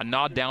 A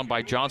nod down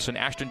by Johnson.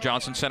 Ashton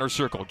Johnson, center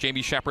circle.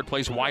 Jamie Shepard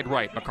plays wide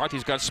right.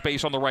 McCarthy's got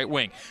space on the right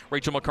wing.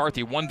 Rachel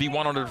McCarthy,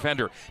 1v1 on a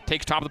defender.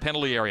 Takes top of the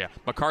penalty area.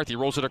 McCarthy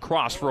rolls it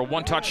across for a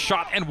one-touch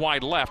shot and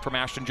wide left from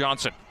Ashton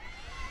Johnson.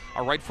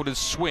 A right-footed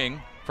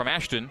swing from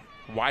Ashton.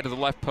 Wide of the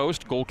left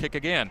post. Goal kick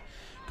again.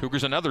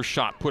 Cougars another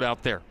shot put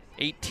out there.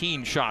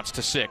 18 shots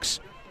to 6.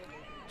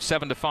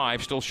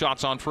 7-5, still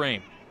shots on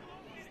frame.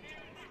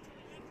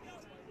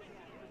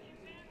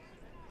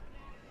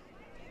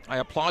 I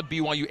applaud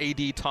BYU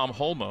AD Tom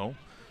Holmoe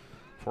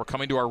for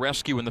coming to our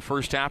rescue in the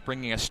first half,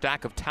 bringing a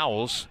stack of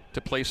towels to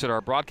place at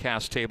our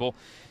broadcast table.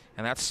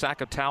 And that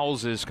stack of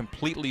towels is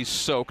completely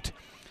soaked,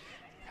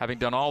 having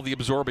done all the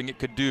absorbing it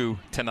could do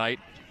tonight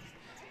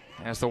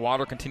as the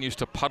water continues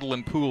to puddle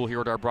and pool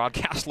here at our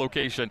broadcast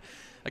location.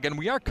 Again,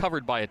 we are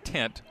covered by a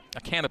tent, a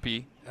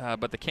canopy,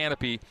 but the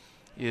canopy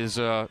is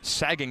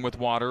sagging with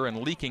water and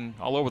leaking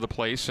all over the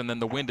place, and then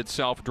the wind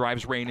itself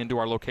drives rain into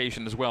our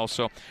location as well.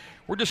 So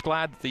we're just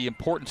glad the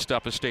important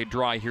stuff has stayed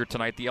dry here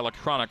tonight, the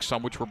electronics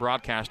on which we're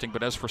broadcasting.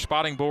 But as for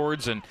spotting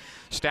boards and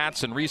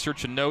stats and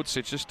research and notes,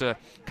 it's just a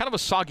kind of a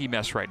soggy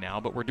mess right now.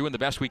 But we're doing the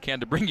best we can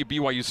to bring you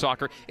BYU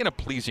soccer in a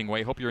pleasing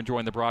way. Hope you're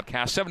enjoying the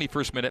broadcast.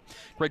 71st minute,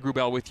 Greg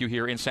Wrubell with you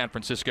here in San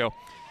Francisco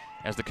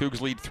as the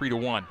Cougs lead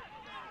 3-1.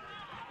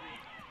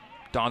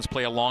 Dons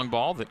play a long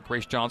ball that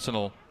Grace Johnson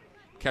will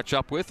catch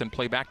up with and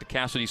play back to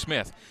Cassidy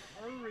Smith.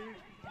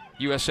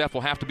 USF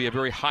will have to be a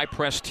very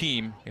high-press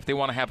team if they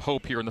want to have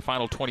hope here in the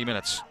final 20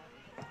 minutes.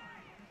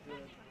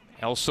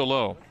 El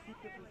Solo,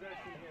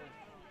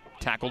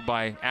 tackled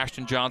by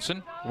Ashton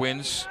Johnson,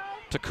 wins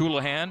to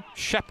Coulihan,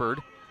 Shepard,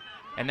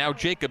 and now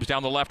Jacobs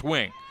down the left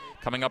wing.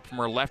 Coming up from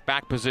her left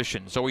back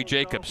position, Zoe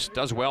Jacobs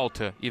does well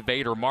to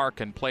evade her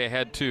mark and play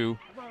ahead to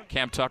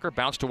Cam Tucker,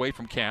 bounced away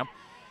from Cam.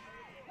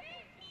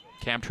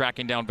 Cam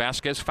tracking down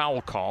Vasquez,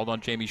 foul called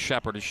on Jamie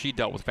Shepard as she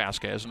dealt with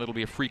Vasquez, and it'll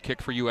be a free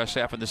kick for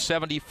USF in the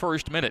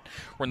 71st minute.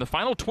 We're in the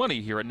final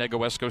 20 here at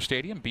Negro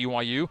Stadium.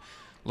 BYU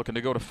looking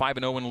to go to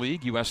 5-0 in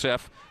league.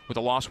 USF with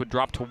a loss would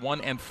drop to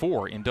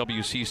 1-4 in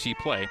WCC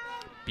play.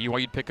 BYU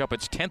would pick up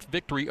its 10th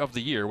victory of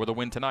the year with a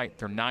win tonight.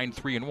 They're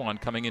 9-3-1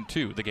 coming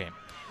into the game.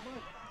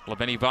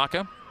 Leveni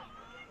Vaca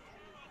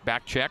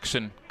back checks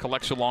and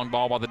collects a long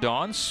ball by the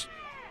Dons.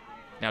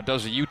 Now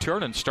does a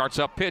U-turn and starts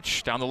up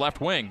pitch down the left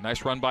wing.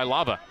 Nice run by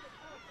Lava.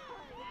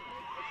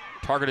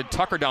 Targeted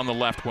Tucker down the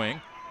left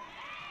wing.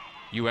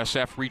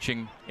 USF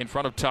reaching in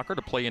front of Tucker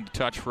to play into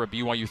touch for a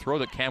BYU throw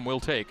that Cam will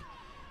take.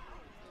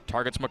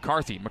 Targets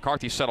McCarthy.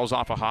 McCarthy settles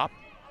off a hop.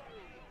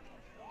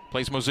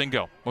 Plays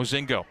Mozingo.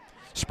 Mozingo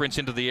sprints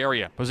into the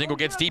area. Mozingo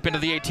gets deep into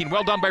the 18.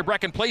 Well done by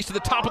Brecken. Plays to the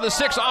top of the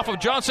 6 off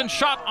of Johnson.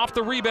 Shot off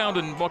the rebound,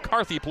 and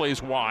McCarthy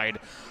plays wide.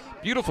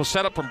 Beautiful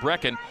setup from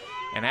Brecken.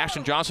 And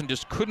Ashton Johnson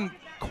just couldn't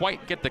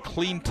quite get the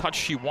clean touch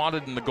she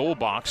wanted in the goal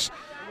box.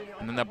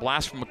 And then that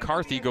blast from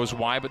McCarthy goes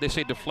wide, but they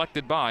say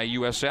deflected by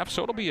USF.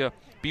 So it'll be a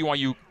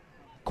BYU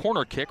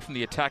corner kick from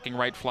the attacking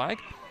right flag.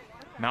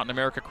 Mountain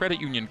America Credit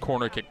Union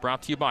corner kick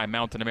brought to you by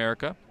Mountain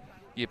America,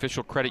 the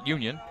official credit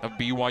union of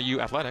BYU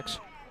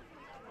Athletics.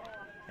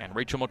 And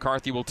Rachel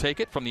McCarthy will take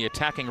it from the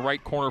attacking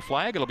right corner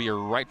flag. It'll be a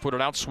right-footed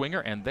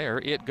outswinger, and there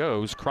it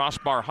goes.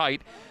 Crossbar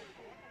height.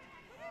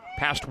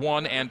 Past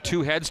one and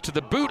two heads to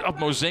the boot of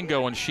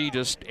Mozingo, and she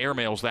just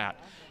airmails that.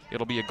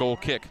 It'll be a goal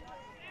kick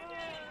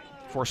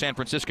for San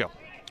Francisco.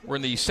 We're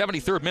in the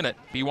 73rd minute.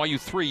 BYU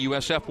 3,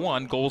 USF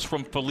 1. Goals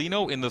from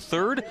Felino in the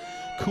 3rd,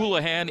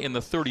 Coulihan in the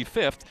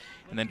 35th,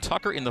 and then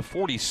Tucker in the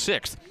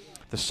 46th.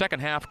 The second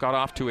half got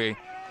off to a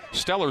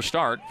stellar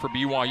start for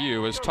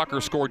BYU as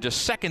Tucker scored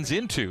just seconds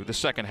into the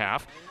second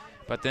half,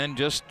 but then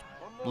just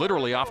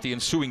literally off the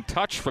ensuing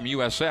touch from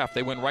USF,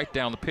 they went right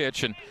down the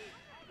pitch and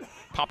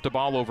popped a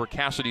ball over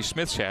Cassidy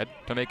Smith's head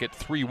to make it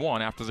 3-1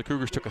 after the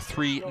Cougars took a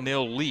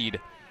 3-0 lead.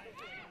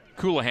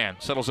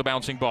 Coulihan settles a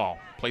bouncing ball.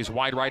 Plays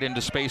wide right into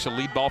space, a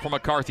lead ball for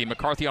McCarthy.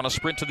 McCarthy on a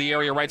sprint to the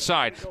area right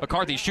side.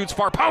 McCarthy shoots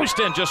far post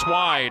and just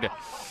wide.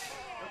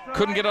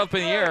 Couldn't get up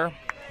in the air,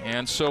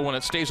 and so when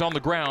it stays on the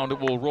ground, it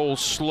will roll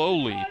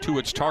slowly to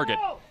its target.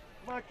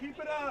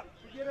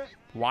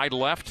 Wide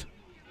left,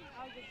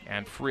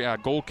 and free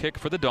goal kick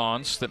for the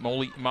Dons that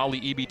Molly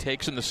Eby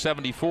takes in the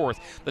 74th.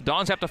 The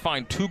Dons have to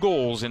find 2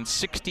 goals in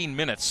 16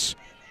 minutes,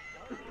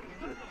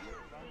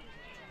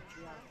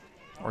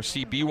 or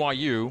see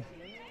BYU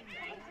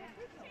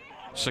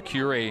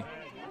secure a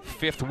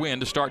 5th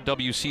win to start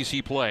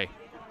WCC play.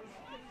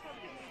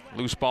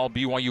 Loose ball,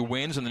 BYU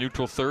wins in the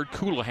neutral 3rd.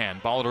 Coulihan,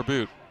 ball at her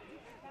boot.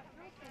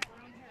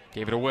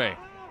 Gave it away.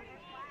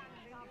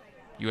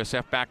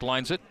 USF back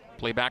lines it.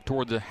 Play back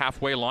toward the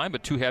halfway line,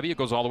 but too heavy. It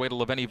goes all the way to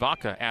Leveni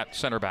Vaca at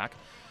center back.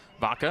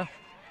 Vaca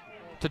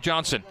to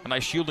Johnson. A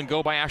nice shield and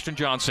go by Ashton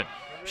Johnson.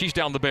 She's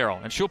down the barrel,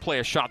 and she'll play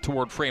a shot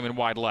toward frame and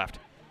wide left.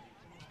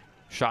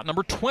 Shot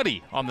number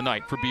 20 on the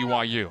night for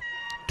BYU.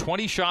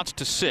 20 shots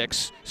to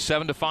 6,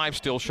 7-5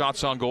 still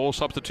shots on goal.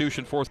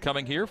 Substitution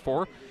forthcoming here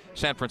for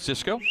San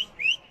Francisco.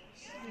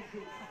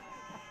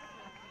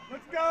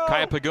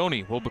 Kaya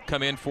Pagoni will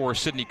come in for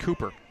Sydney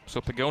Cooper. So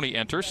Pagoni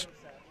enters.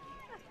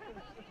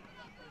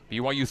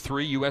 BYU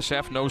 3,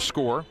 USF no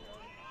score.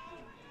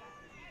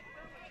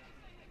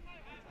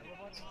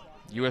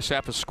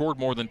 USF has scored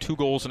more than 2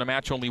 goals in a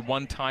match only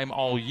one time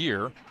all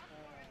year.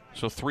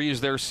 So 3 is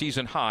their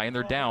season high, and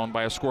they're down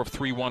by a score of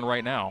 3-1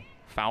 right now.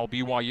 Foul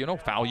BYU, no,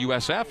 foul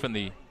USF in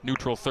the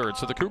neutral third.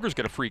 So the Cougars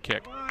get a free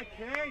kick.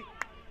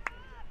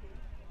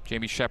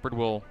 Jamie Shepard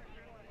will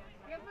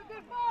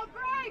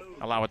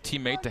allow a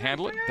teammate to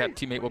handle it. That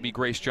teammate will be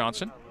Grace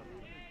Johnson.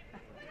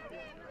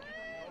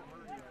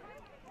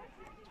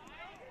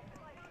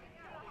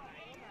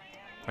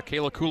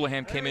 Michaela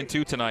Coulihan came in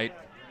too tonight.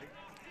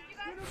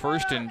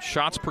 First in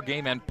shots per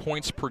game and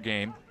points per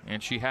game,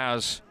 and she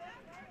has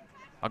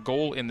a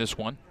goal in this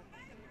one.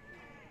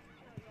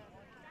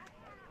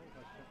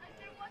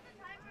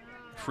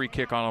 Free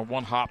kick on a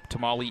one-hop to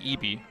Molly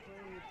Eby.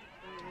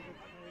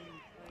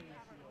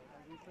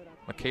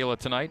 Michaela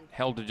tonight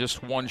held to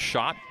just 1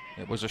 shot.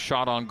 It was a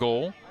shot on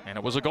goal, and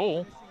it was a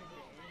goal.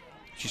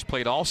 She's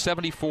played all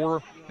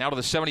 74 now to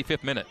the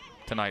 75th minute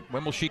tonight.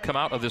 When will she come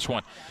out of this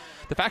one?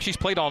 The fact she's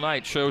played all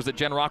night shows that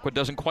Jen Rockwood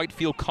doesn't quite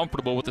feel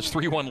comfortable with this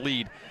 3-1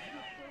 lead.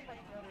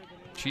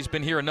 She's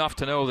been here enough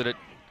to know that it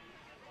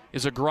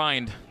is a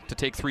grind to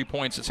take 3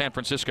 points at San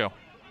Francisco.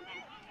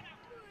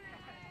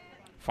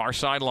 Far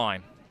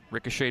sideline.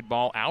 Ricocheted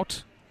ball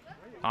out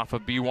off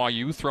of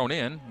BYU, thrown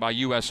in by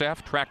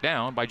USF, tracked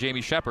down by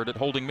Jamie Shepard at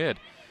holding mid.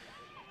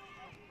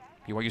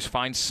 BYU's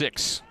fined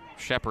 6.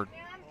 Shepard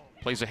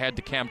plays ahead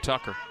to Cam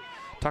Tucker.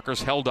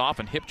 Tucker's held off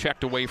and hip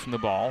checked away from the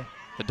ball.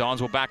 The Dons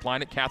will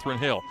backline it. Catherine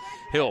Hill.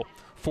 Hill,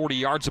 40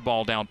 yards of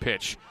ball down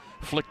pitch.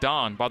 Flicked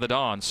on by the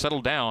Dons.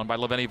 Settled down by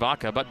Leveni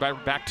Vaca, but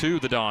back to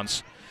the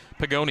Dons.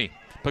 Pagoni.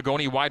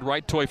 Pagoni wide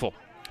right, Teufel.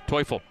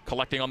 Teufel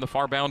collecting on the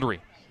far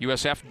boundary.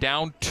 USF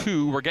down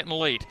 2. We're getting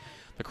late.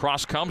 The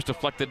cross comes,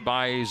 deflected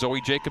by Zoe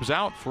Jacobs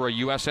out for a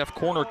USF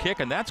corner kick,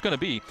 and that's going to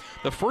be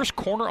the first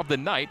corner of the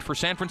night for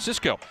San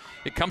Francisco.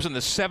 It comes in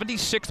the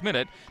 76th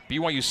minute.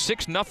 BYU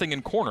 6-0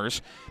 in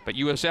corners, but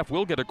USF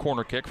will get a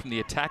corner kick from the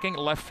attacking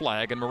left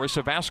flag, and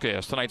Marissa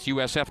Vasquez, tonight's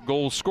USF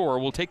goal scorer,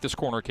 will take this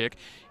corner kick.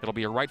 It'll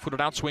be a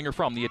right-footed outswinger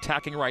from the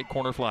attacking right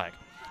corner flag.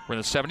 We're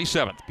in the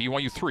 77th.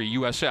 BYU 3,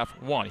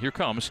 USF 1. Here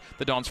comes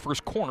the Dons'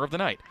 first corner of the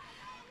night.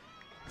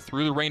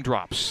 Through the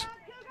raindrops,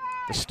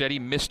 the steady,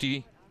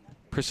 misty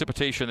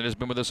precipitation that has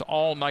been with us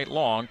all night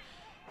long,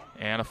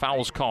 and a foul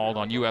is called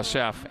on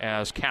USF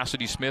as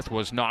Cassidy Smith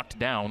was knocked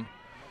down.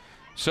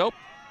 So,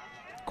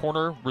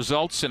 corner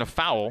results in a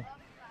foul.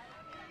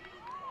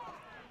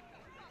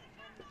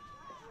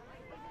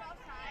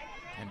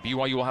 And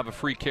BYU will have a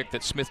free kick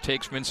that Smith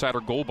takes from inside her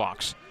goal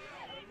box.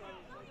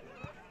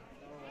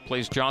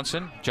 Plays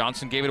Johnson.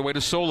 Johnson gave it away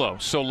to Solo.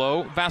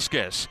 Solo,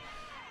 Vasquez.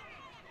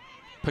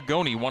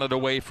 Pagoni won it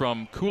away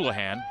from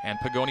Coulihan, and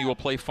Pagoni will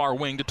play far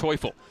wing to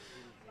Teufel.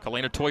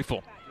 Kalena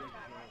Teufel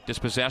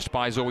dispossessed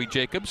by Zoe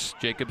Jacobs.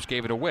 Jacobs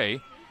gave it away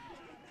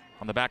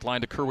on the back line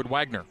to Kerwood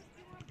Wagner.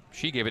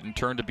 She gave it in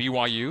turn to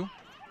BYU.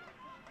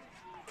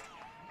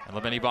 And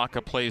Leveni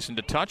Vaca plays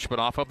into touch, but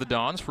off of the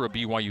Dons for a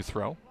BYU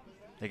throw.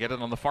 They get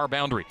it on the far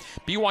boundary.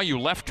 BYU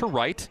left to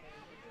right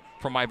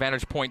from my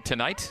vantage point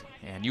tonight.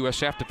 And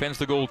USF defends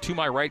the goal to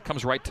my right,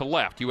 comes right to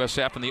left.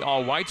 USF in the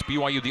all-whites,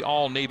 BYU the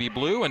all-navy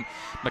blue. And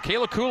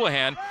Michaela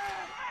Coulihan,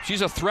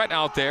 she's a threat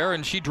out there,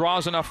 and she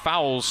draws enough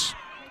fouls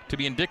to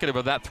be indicative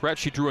of that threat.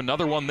 She drew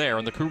another one there,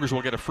 and the Cougars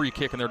will get a free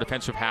kick in their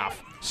defensive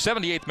half.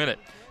 78th minute.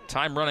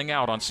 Time running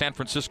out on San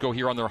Francisco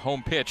here on their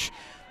home pitch.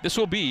 This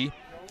will be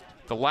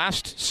the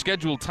last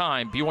scheduled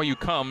time BYU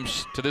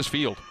comes to this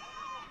field,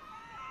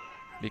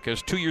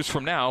 because 2 years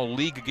from now,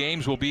 league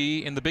games will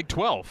be in the Big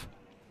 12.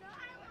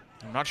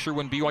 I'm not sure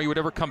when BYU would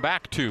ever come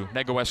back to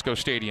Negoesco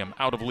Stadium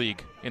out of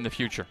league in the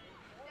future.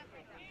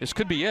 This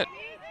could be it,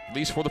 at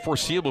least for the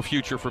foreseeable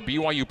future, for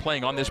BYU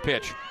playing on this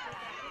pitch.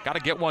 Got to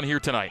get one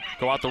here tonight.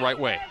 Go out the right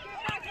way.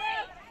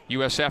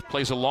 USF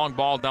plays a long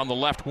ball down the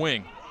left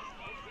wing.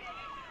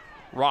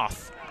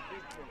 Roth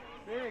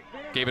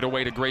gave it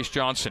away to Grace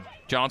Johnson.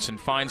 Johnson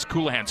finds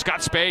Coulihan.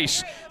 Scott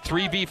space.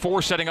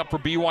 3v4 setting up for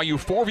BYU.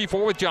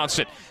 4v4 with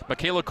Johnson.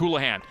 Michaela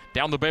Coulihan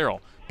down the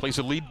barrel. Plays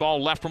a lead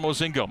ball left for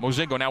Mozingo.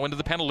 Mozingo now into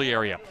the penalty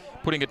area.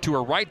 Putting it to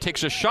her right.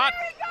 Takes a shot.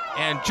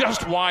 And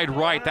just wide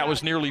right. That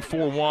was nearly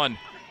 4-1.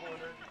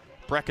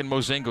 Brecken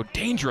Mozingo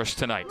dangerous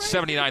tonight.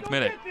 79th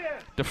minute.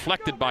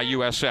 Deflected by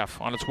USF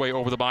on its way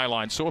over the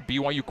byline. So a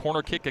BYU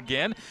corner kick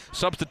again.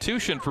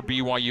 Substitution for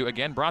BYU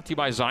again. Brought to you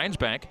by Zions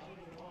Bank.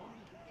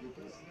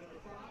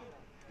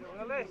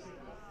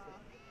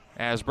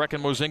 As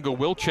Brecken Mozingo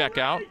will check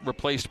out,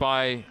 replaced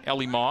by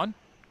Ellie Mon.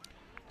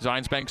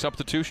 Zions Bank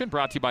substitution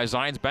brought to you by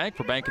Zions Bank,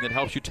 for banking that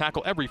helps you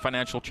tackle every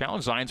financial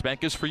challenge. Zions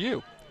Bank is for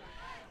you.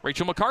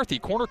 Rachel McCarthy,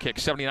 corner kick,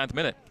 79th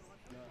minute.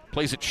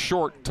 Plays it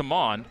short to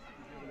Mon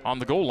on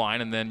the goal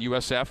line, and then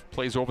USF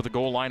plays over the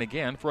goal line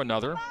again for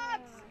another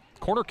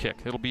corner kick.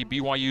 It'll be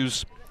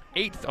BYU's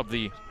 8th of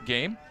the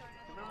game.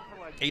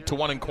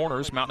 8-1 in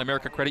corners. Mountain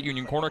America Credit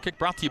Union corner kick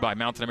brought to you by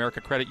Mountain America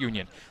Credit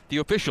Union, the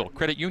official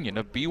credit union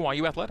of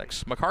BYU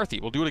Athletics. McCarthy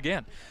will do it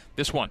again.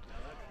 This one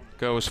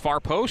goes far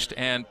post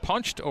and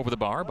punched over the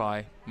bar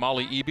by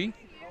Molly Eby.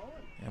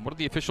 And what did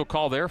the official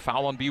call there?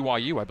 Foul on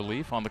BYU, I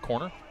believe, on the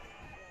corner.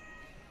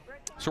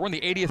 So we're in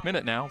the 80th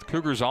minute now. The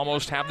Cougars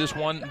almost have this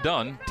one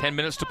done. 10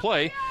 minutes to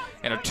play,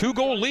 and a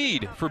 2-goal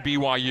lead for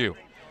BYU.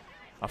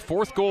 A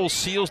 4th goal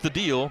seals the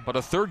deal, but a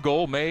 3rd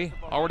goal may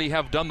already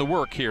have done the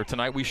work here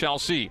tonight. We shall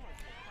see.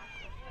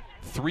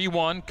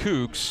 3-1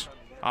 Cougs,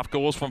 off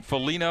goals from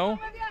Foligno,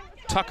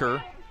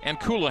 Tucker, and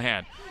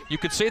Coulihan. You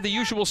could say the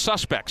usual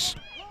suspects,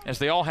 as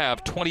they all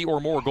have 20 or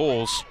more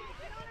goals.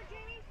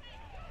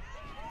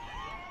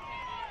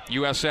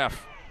 USF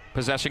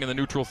possessing in the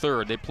neutral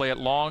third. They play it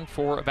long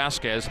for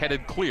Vasquez,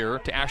 headed clear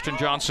to Ashton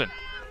Johnson.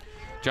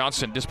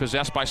 Johnson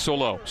dispossessed by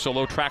Solo.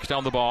 Solo tracks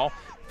down the ball,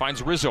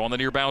 finds Rizzo on the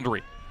near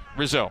boundary.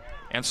 Rizzo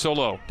and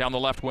Solo down the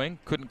left wing,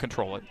 couldn't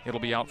control it. It'll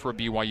be out for a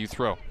BYU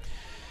throw.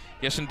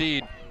 Yes,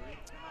 indeed.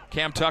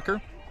 Cam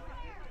Tucker,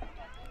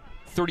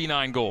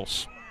 39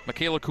 goals.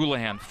 Michaela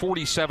Coulihan,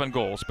 47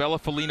 goals. Bella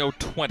Foligno,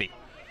 20.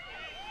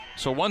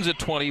 So one's at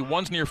 20,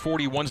 one's near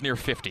 40, one's near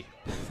 50.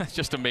 That's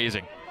just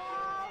amazing.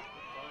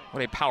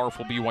 What a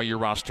powerful BYU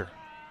roster.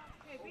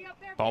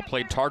 Ball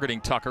played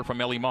targeting Tucker from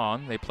Ellie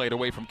Mon. They played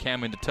away from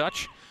Cam into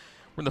touch.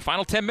 We're in the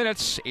final 10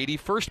 minutes,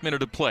 81st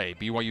minute of play.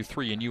 BYU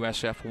 3 and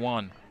USF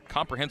 1.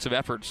 Comprehensive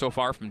effort so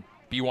far from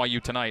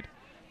BYU tonight.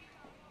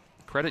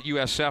 Credit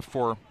USF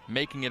for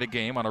making it a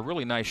game on a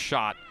really nice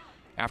shot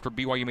after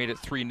BYU made it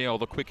 3-0.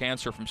 The quick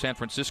answer from San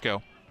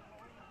Francisco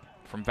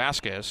from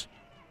Vasquez.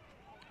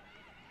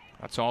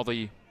 That's all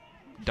the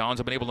Dons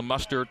have been able to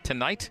muster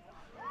tonight.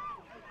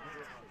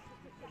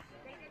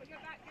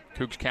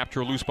 Cougs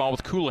capture a loose ball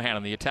with Coulihan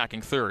in the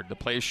attacking third. The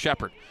play is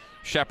Shepard.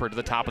 Shepard to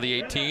the top of the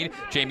 18.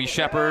 Jamie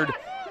Shepard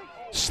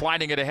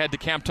sliding it ahead to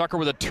Cam Tucker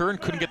with a turn.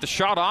 Couldn't get the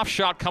shot off.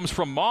 Shot comes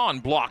from Mon,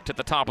 blocked at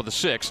the top of the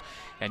 6.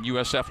 And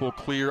USF will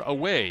clear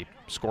away.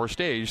 Score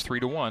stays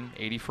 3-1,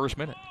 81st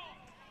minute.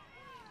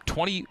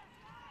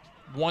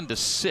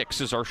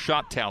 21-6 is our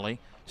shot tally.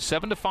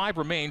 7-5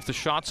 remains the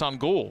shots on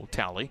goal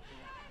tally.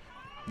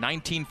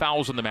 19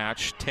 fouls in the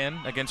match,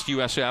 10 against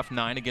USF,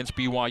 9 against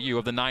BYU.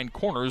 Of the 9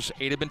 corners,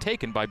 8 have been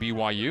taken by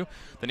BYU.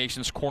 The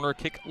nation's corner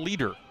kick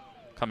leader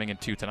coming in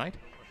 2 tonight.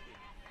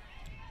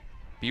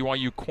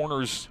 BYU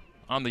corners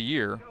on the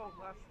year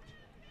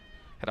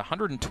at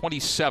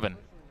 127,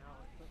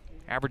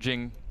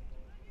 averaging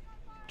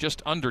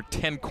just under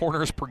 10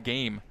 corners per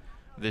game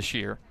this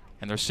year.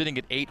 And they're sitting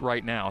at 8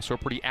 right now, so a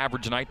pretty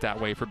average night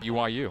that way for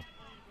BYU.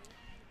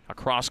 A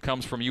cross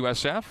comes from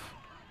USF,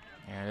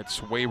 and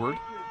it's wayward.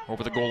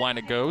 Over the goal line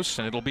it goes,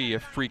 and it'll be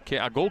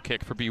a goal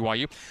kick for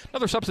BYU.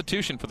 Another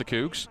substitution for the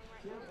Cougs.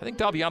 I think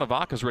Daviana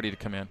Vaca's ready to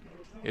come in.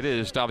 It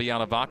is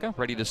Daviana Vaca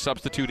ready to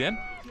substitute in.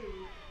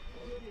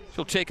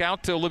 She'll take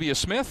out Olivia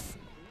Smith.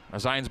 A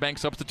Zions Bank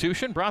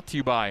substitution brought to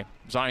you by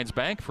Zions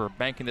Bank. For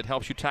banking that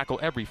helps you tackle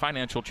every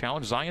financial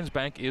challenge, Zions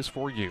Bank is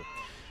for you.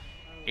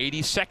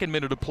 82nd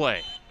minute of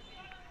play.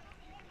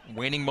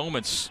 Waning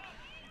moments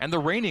and the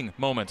raining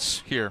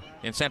moments here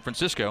in San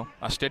Francisco.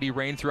 A steady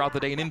rain throughout the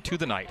day and into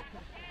the night.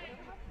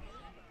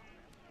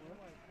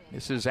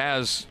 This is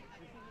as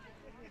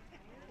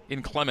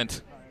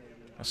inclement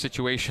a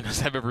situation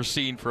as I've ever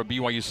seen for a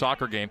BYU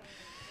soccer game.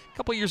 A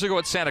couple of years ago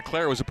at Santa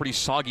Clara, it was a pretty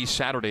soggy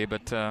Saturday,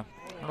 but I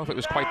don't know if it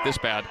was quite this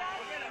bad.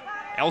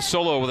 El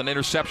Solo with an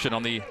interception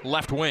on the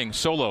left wing.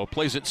 Solo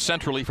plays it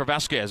centrally for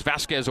Vasquez.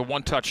 Vasquez, a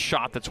one-touch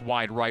shot that's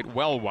wide right,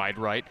 well wide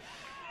right.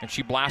 And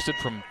she blasted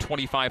from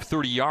 25,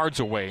 30 yards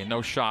away.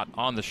 No shot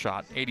on the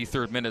shot.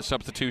 83rd minute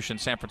substitution,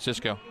 San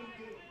Francisco.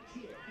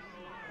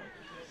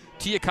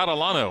 Tia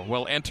Catalano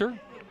will enter.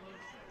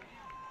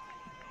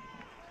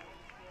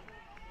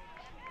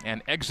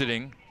 And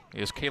exiting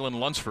is Kaylin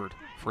Lunsford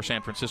for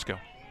San Francisco.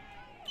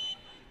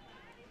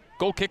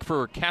 Goal kick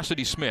for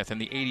Cassidy Smith in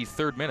the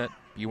 83rd minute.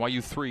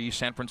 BYU 3,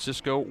 San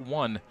Francisco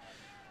 1.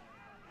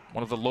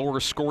 One of the lower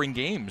scoring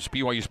games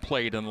BYU's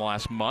played in the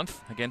last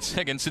month. Again,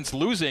 since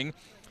losing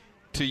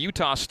to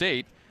Utah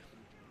State,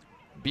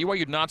 BYU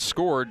had not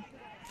scored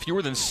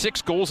fewer than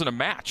 6 goals in a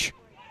match.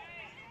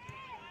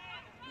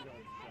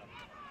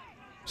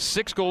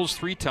 6 goals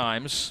 3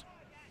 times,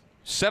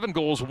 7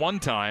 goals 1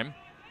 time,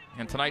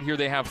 and tonight here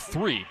they have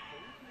 3.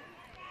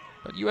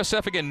 But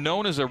USF, again,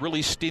 known as a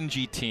really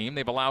stingy team.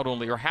 They've allowed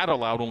only, or had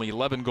allowed only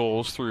 11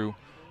 goals through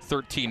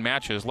 13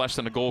 matches, less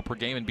than a goal per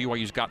game, and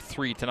BYU's got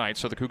 3 tonight,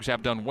 so the Cougs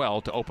have done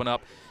well to open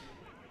up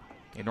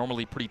a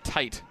normally pretty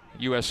tight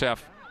USF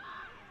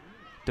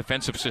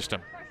defensive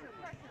system.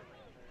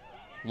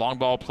 Long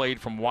ball played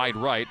from wide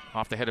right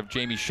off the head of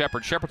Jamie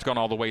Shepard. Shepard's gone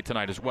all the way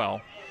tonight as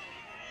well.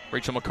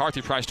 Rachel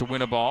McCarthy tries to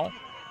win a ball.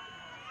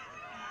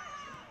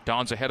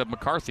 Don's ahead of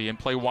McCarthy and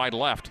play wide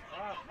left.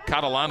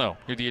 Catalano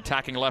near the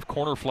attacking left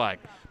corner flag.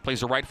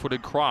 Plays a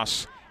right-footed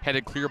cross,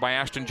 headed clear by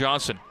Ashton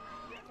Johnson.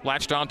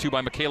 Latched onto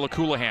by Michaela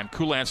Coulihan.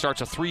 Coulihan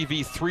starts a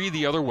 3v3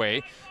 the other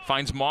way.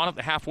 Finds Mon at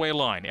the halfway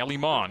line. Ellie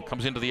Mon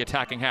comes into the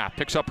attacking half.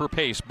 Picks up her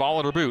pace. Ball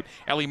at her boot.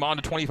 Ellie Mon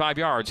to 25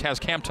 yards. Has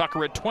Cam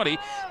Tucker at 20.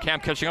 Cam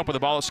catching up with the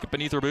ball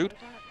beneath her boot.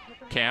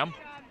 Cam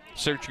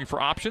searching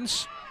for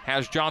options.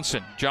 Has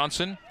Johnson.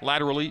 Johnson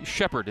laterally.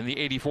 Shepard in the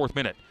 84th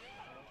minute.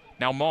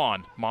 Now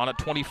Mon at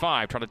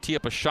 25, trying to tee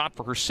up a shot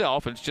for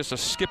herself, and it's just a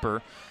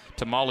skipper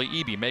to Molly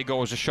Eby. May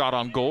go as a shot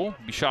on goal.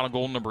 Be shot on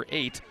goal number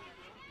 8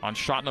 on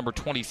shot number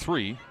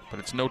 23. But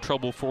it's no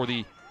trouble for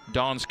the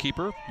Dons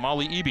keeper,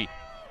 Molly Eby.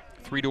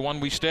 3-1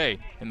 we stay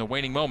in the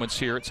waning moments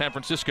here at San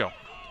Francisco.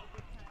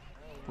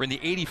 We're in the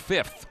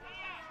 85th.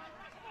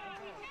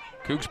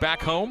 Cougs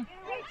back home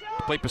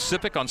to play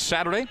Pacific on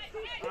Saturday.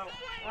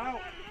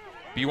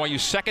 BYU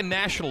second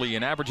nationally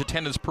in average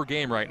attendance per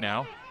game right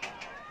now.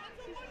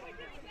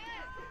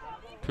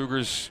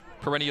 Cougars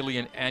perennially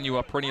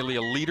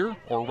a leader,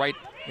 or right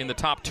in the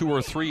top 2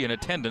 or 3 in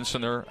attendance,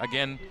 and they're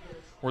again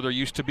where they're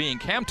used to being.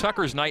 Cam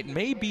Tucker's night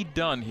may be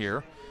done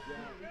here,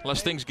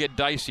 unless things get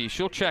dicey.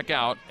 She'll check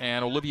out,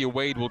 and Olivia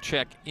Wade will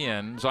check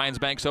in. Zions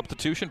Bank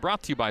substitution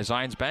brought to you by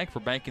Zions Bank,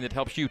 for banking that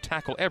helps you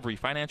tackle every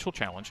financial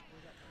challenge.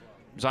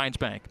 Zions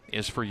Bank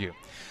is for you.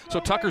 So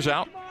Tucker's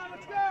out.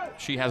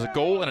 She has a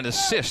goal and an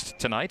assist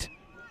tonight.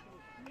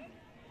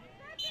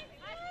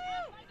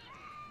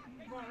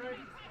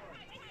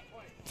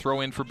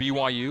 Throw in for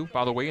BYU,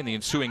 by the way, in the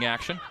ensuing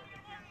action.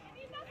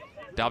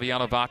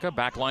 Daviana Vaca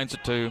backlines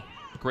it to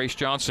Grace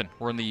Johnson.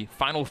 We're in the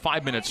final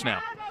 5 minutes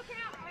now.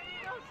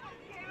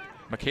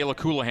 Michaela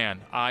Coulihan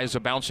eyes a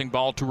bouncing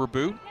ball to her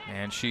boot,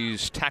 and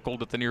she's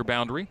tackled at the near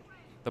boundary.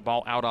 The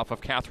ball out off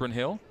of Catherine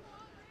Hill.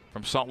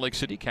 From Salt Lake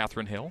City,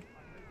 Catherine Hill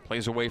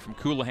plays away from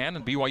Coulihan,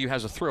 and BYU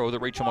has a throw that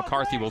Rachel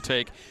McCarthy will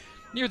take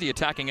near the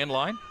attacking end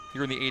line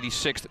here in the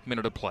 86th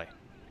minute of play.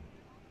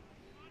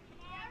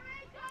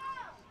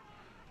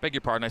 Beg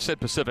your pardon, I said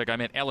Pacific, I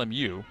meant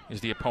LMU is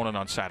the opponent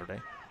on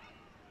Saturday.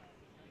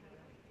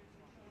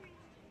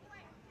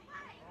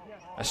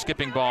 A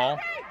skipping ball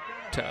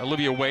to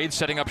Olivia Wade,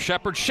 setting up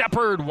Shepard.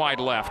 Shepard wide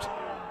left.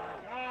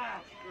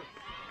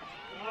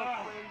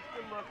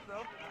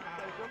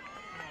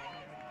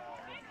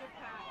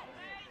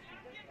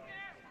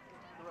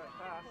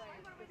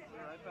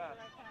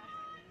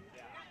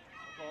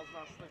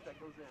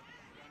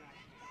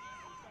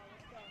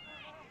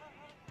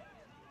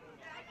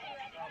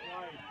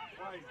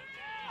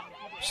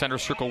 Center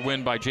circle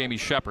win by Jamie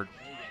Shepard.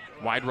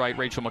 Wide right,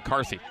 Rachel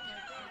McCarthy.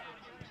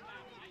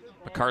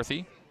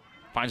 McCarthy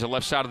finds the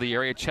left side of the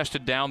area,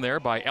 chested down there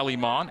by Ellie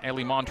Mon.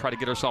 Ellie Mon tried to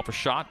get herself a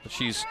shot, but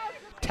she's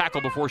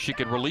tackled before she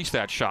could release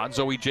that shot.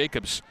 Zoe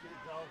Jacobs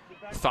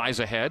thighs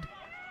ahead.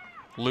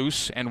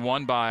 Loose and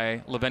won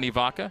by Leveni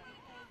Vaca.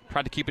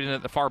 Tried to keep it in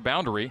at the far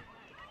boundary.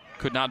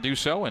 Could not do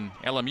so, and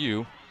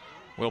LMU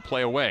will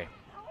play away.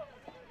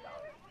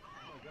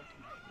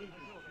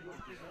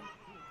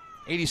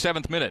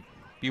 87th minute.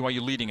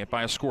 BYU leading it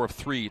by a score of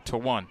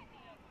 3-1.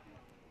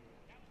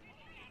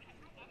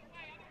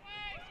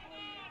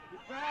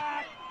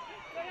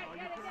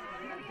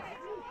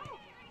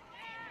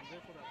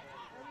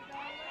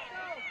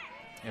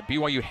 Yeah,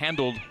 BYU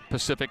handled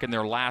Pacific in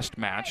their last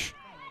match.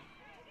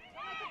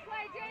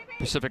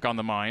 Pacific on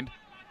the mind.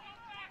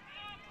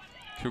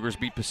 Cougars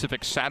beat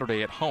Pacific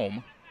Saturday at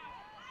home.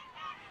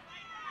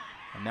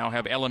 And now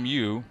have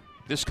LMU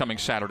this coming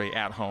Saturday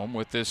at home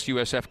with this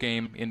USF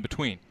game in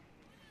between.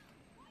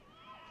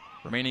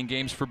 Remaining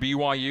games for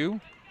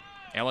BYU.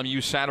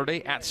 LMU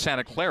Saturday at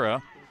Santa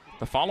Clara.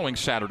 The following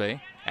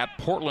Saturday at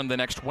Portland the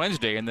next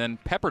Wednesday. And then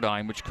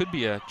Pepperdine, which could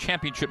be a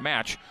championship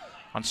match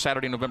on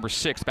Saturday, November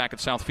 6th, back at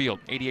Southfield.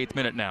 88th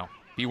minute now.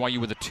 BYU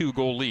with a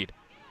 2-goal lead.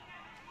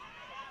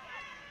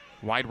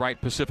 Wide right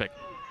Pacific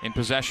in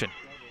possession.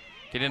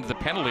 Get into the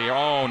penalty.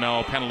 Oh,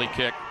 no, penalty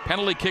kick.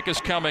 Penalty kick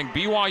is coming.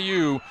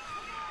 BYU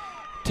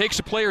takes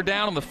a player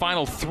down in the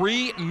final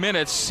 3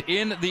 minutes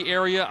in the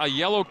area. A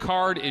yellow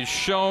card is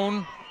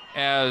shown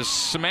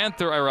as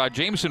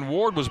Jameson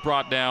Ward was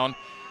brought down,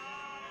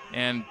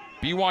 and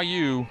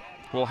BYU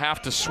will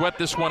have to sweat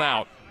this one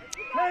out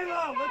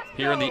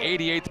here in the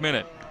 88th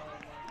minute.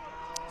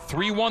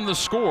 3-1 the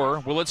score.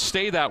 Will it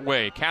stay that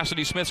way?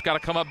 Cassidy Smith's got to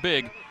come up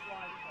big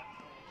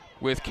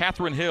with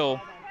Catherine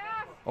Hill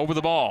over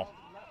the ball.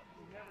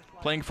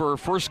 Playing for her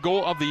first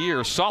goal of the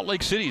year, Salt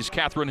Lake City's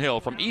Catherine Hill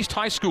from East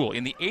High School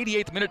in the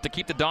 88th minute to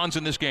keep the Dons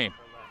in this game.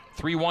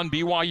 3-1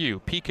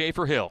 BYU. PK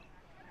for Hill.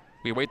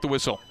 We await the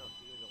whistle.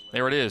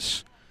 There it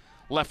is.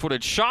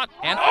 Left-footed shot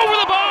and over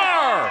the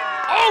bar!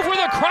 Over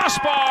the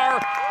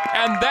crossbar!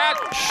 And that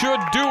should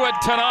do it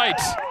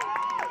tonight.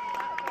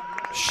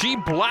 She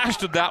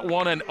blasted that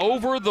one and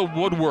over the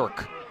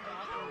woodwork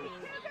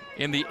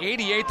in the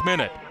 88th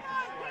minute.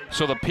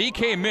 So the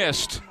PK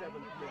missed.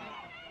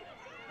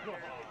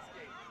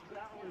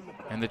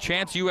 And the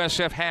chance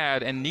USF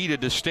had and needed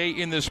to stay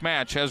in this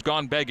match has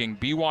gone begging.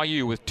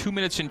 BYU, with 2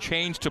 minutes and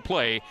change to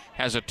play,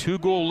 has a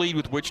 2-goal lead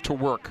with which to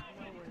work.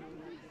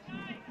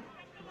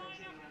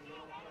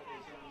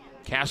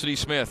 Cassidy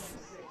Smith,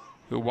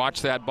 who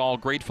watched that ball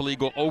gratefully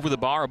go over the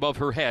bar above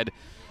her head,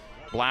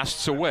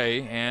 blasts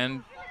away,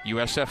 and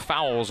USF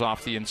fouls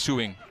off the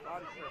ensuing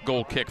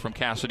goal kick from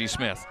Cassidy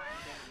Smith.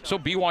 So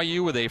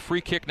BYU with a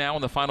free kick now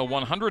in the final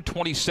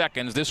 120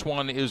 seconds. This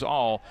one is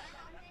all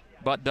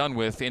but done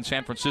with in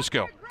San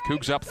Francisco.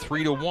 Cougs up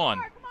 3-1.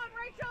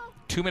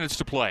 2 minutes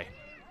to play.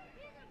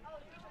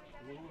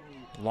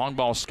 Long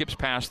ball skips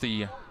past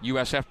the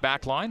USF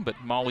back line, but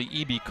Molly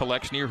Eby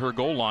collects near her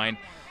goal line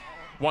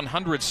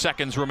 100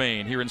 seconds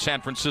remain here in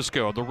San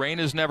Francisco. The rain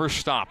has never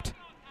stopped.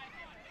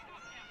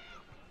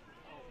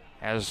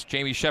 As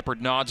Jamie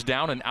Shepard nods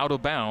down and out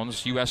of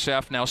bounds,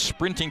 USF now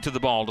sprinting to the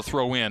ball to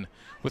throw in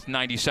with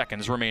 90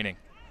 seconds remaining.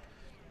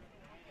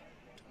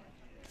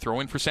 Throw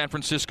in for San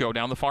Francisco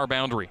down the far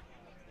boundary.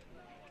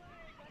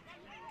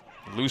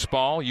 Loose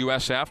ball,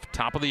 USF,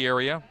 top of the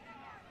area.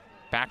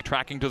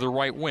 Backtracking to the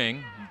right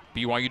wing.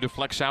 BYU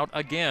deflects out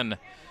again.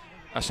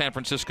 A San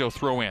Francisco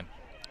throw in.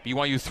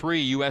 BYU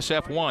 3,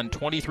 USF 1,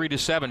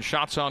 23-7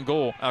 shots on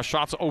goal.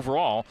 Shots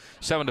overall,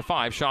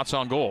 7-5 shots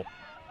on goal.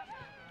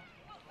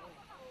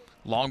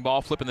 Long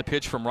ball flipping the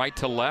pitch from right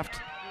to left.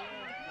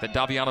 That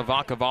Daviana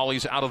Vaca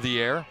volleys out of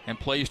the air and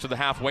plays to the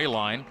halfway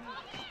line.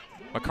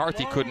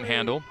 McCarthy couldn't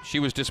handle. She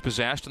was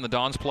dispossessed, and the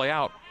Dons play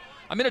out.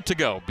 A minute to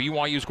go.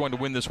 BYU is going to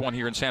win this one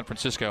here in San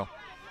Francisco.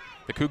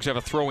 The Cougs have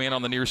a throw in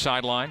on the near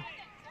sideline.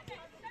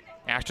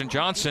 Ashton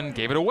Johnson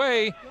gave it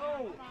away.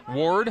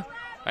 Ward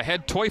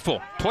ahead,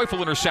 Teufel.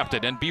 Teufel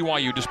intercepted, and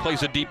BYU just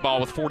plays a deep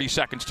ball with 40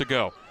 seconds to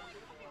go.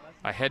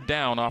 A head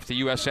down off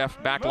the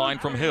USF back line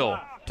from Hill.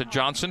 To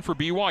Johnson for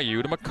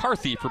BYU, to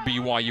McCarthy for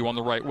BYU on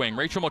the right wing.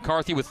 Rachel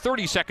McCarthy with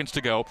 30 seconds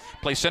to go.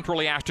 Plays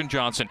centrally Ashton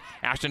Johnson.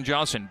 Ashton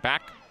Johnson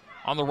back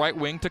on the right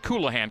wing to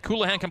Coulihan.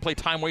 Coulihan can play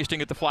time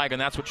wasting at the flag, and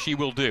that's what she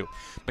will do.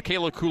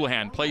 Michaela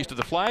Coulihan plays to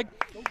the flag.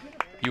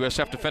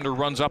 USF defender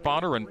runs up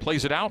on her and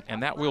plays it out,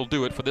 and that will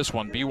do it for this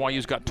one.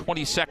 BYU's got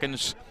 20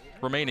 seconds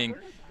remaining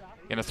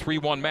in a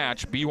 3-1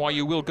 match.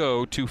 BYU will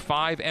go to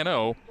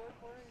 5-0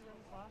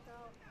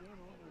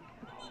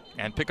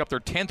 and pick up their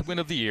 10th win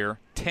of the year.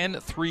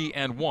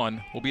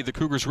 10-3-1 will be the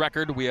Cougars'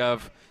 record. We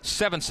have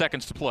 7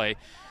 seconds to play.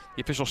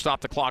 The official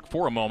stopped the clock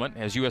for a moment.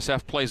 As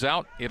USF plays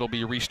out, it'll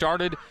be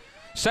restarted.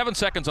 7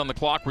 seconds on the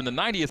clock. We're in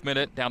the 90th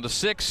minute. Down to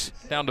 6,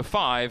 down to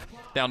 5,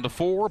 down to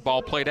 4.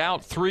 Ball played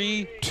out.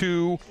 3,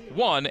 2,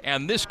 1.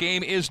 And this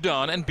game is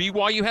done. And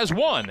BYU has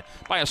won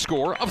by a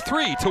score of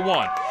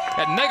 3-1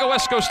 at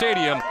Negoesco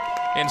Stadium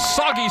in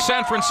soggy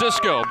San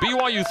Francisco.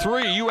 BYU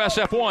 3,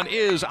 USF 1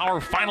 is our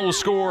final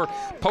score.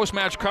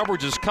 Post-match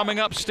coverage is coming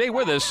up. Stay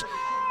with us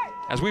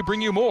as we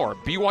bring you more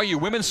BYU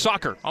women's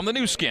soccer on the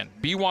new skin,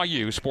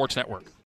 BYU Sports Network.